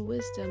sound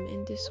wisdom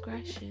and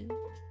discretion.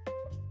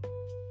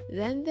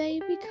 Then they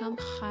become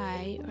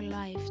chai, or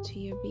life, to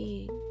your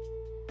being,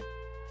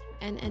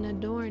 and an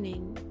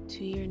adorning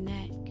to your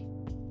neck.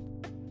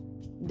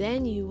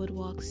 Then you would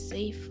walk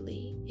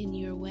safely in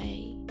your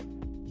way,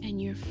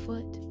 and your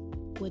foot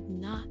would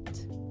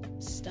not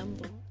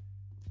stumble.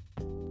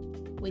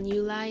 When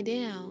you lie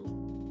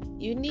down,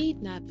 you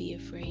need not be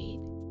afraid,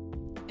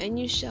 and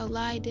you shall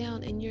lie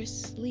down, and your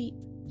sleep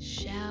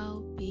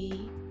shall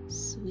be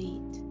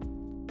sweet.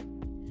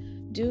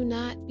 Do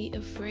not be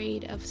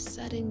afraid of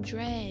sudden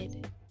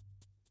dread,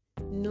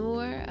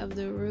 nor of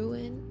the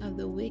ruin of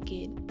the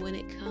wicked when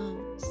it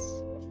comes.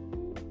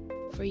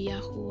 For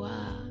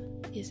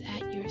Yahuwah is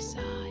at your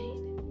side,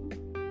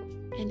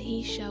 and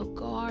He shall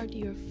guard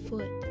your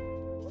foot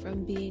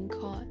from being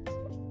caught.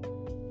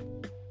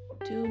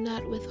 Do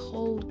not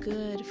withhold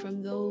good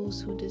from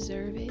those who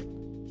deserve it,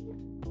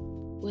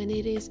 when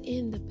it is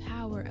in the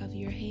power of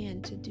your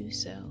hand to do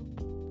so.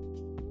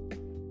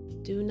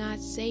 Do not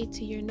say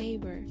to your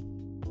neighbor,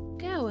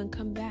 "Go and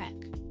come back,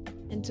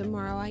 and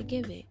tomorrow I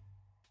give it,"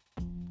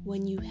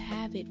 when you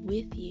have it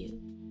with you.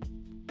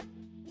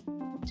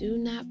 Do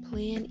not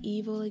plan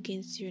evil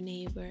against your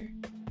neighbor,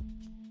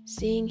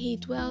 seeing he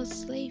dwells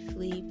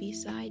safely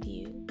beside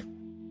you.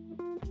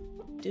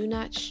 Do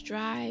not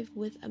strive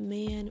with a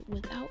man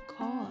without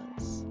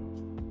cause,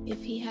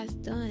 if he has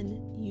done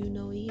you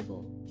no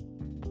evil.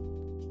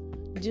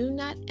 Do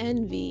not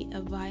envy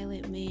a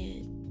violent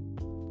man,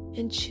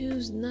 and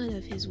choose none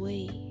of his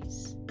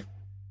ways.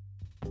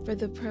 For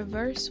the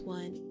perverse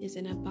one is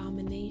an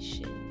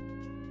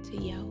abomination to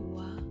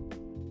Yahuwah,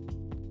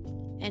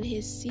 and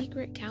his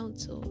secret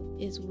counsel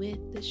is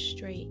with the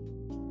straight.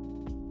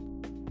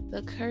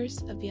 The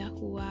curse of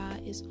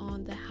Yahuwah is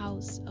on the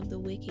house of the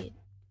wicked,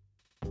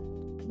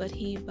 but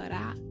he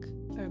barak,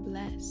 or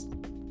blessed,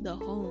 the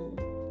home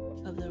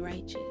of the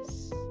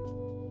righteous.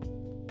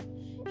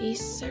 He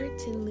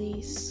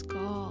certainly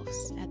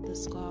scoffs at the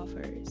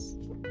scoffers,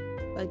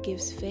 but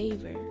gives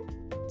favor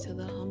to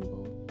the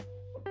humble.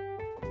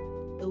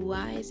 The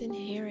wise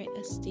inherit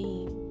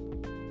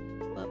esteem,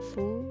 but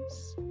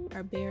fools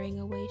are bearing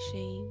away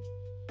shame.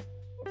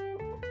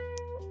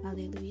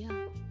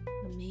 Hallelujah.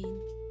 Amen.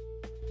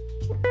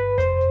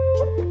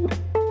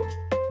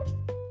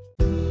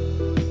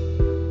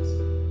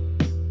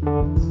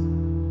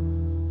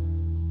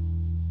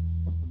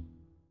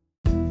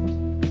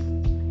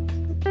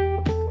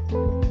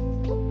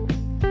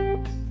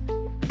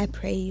 I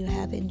pray you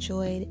have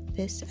enjoyed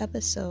this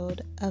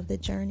episode of The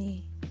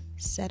Journey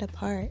Set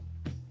Apart,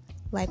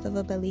 Life of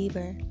a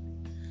Believer.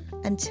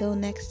 Until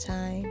next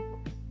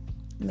time,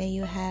 may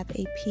you have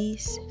a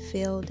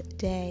peace-filled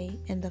day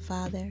in the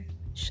Father.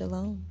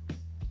 Shalom.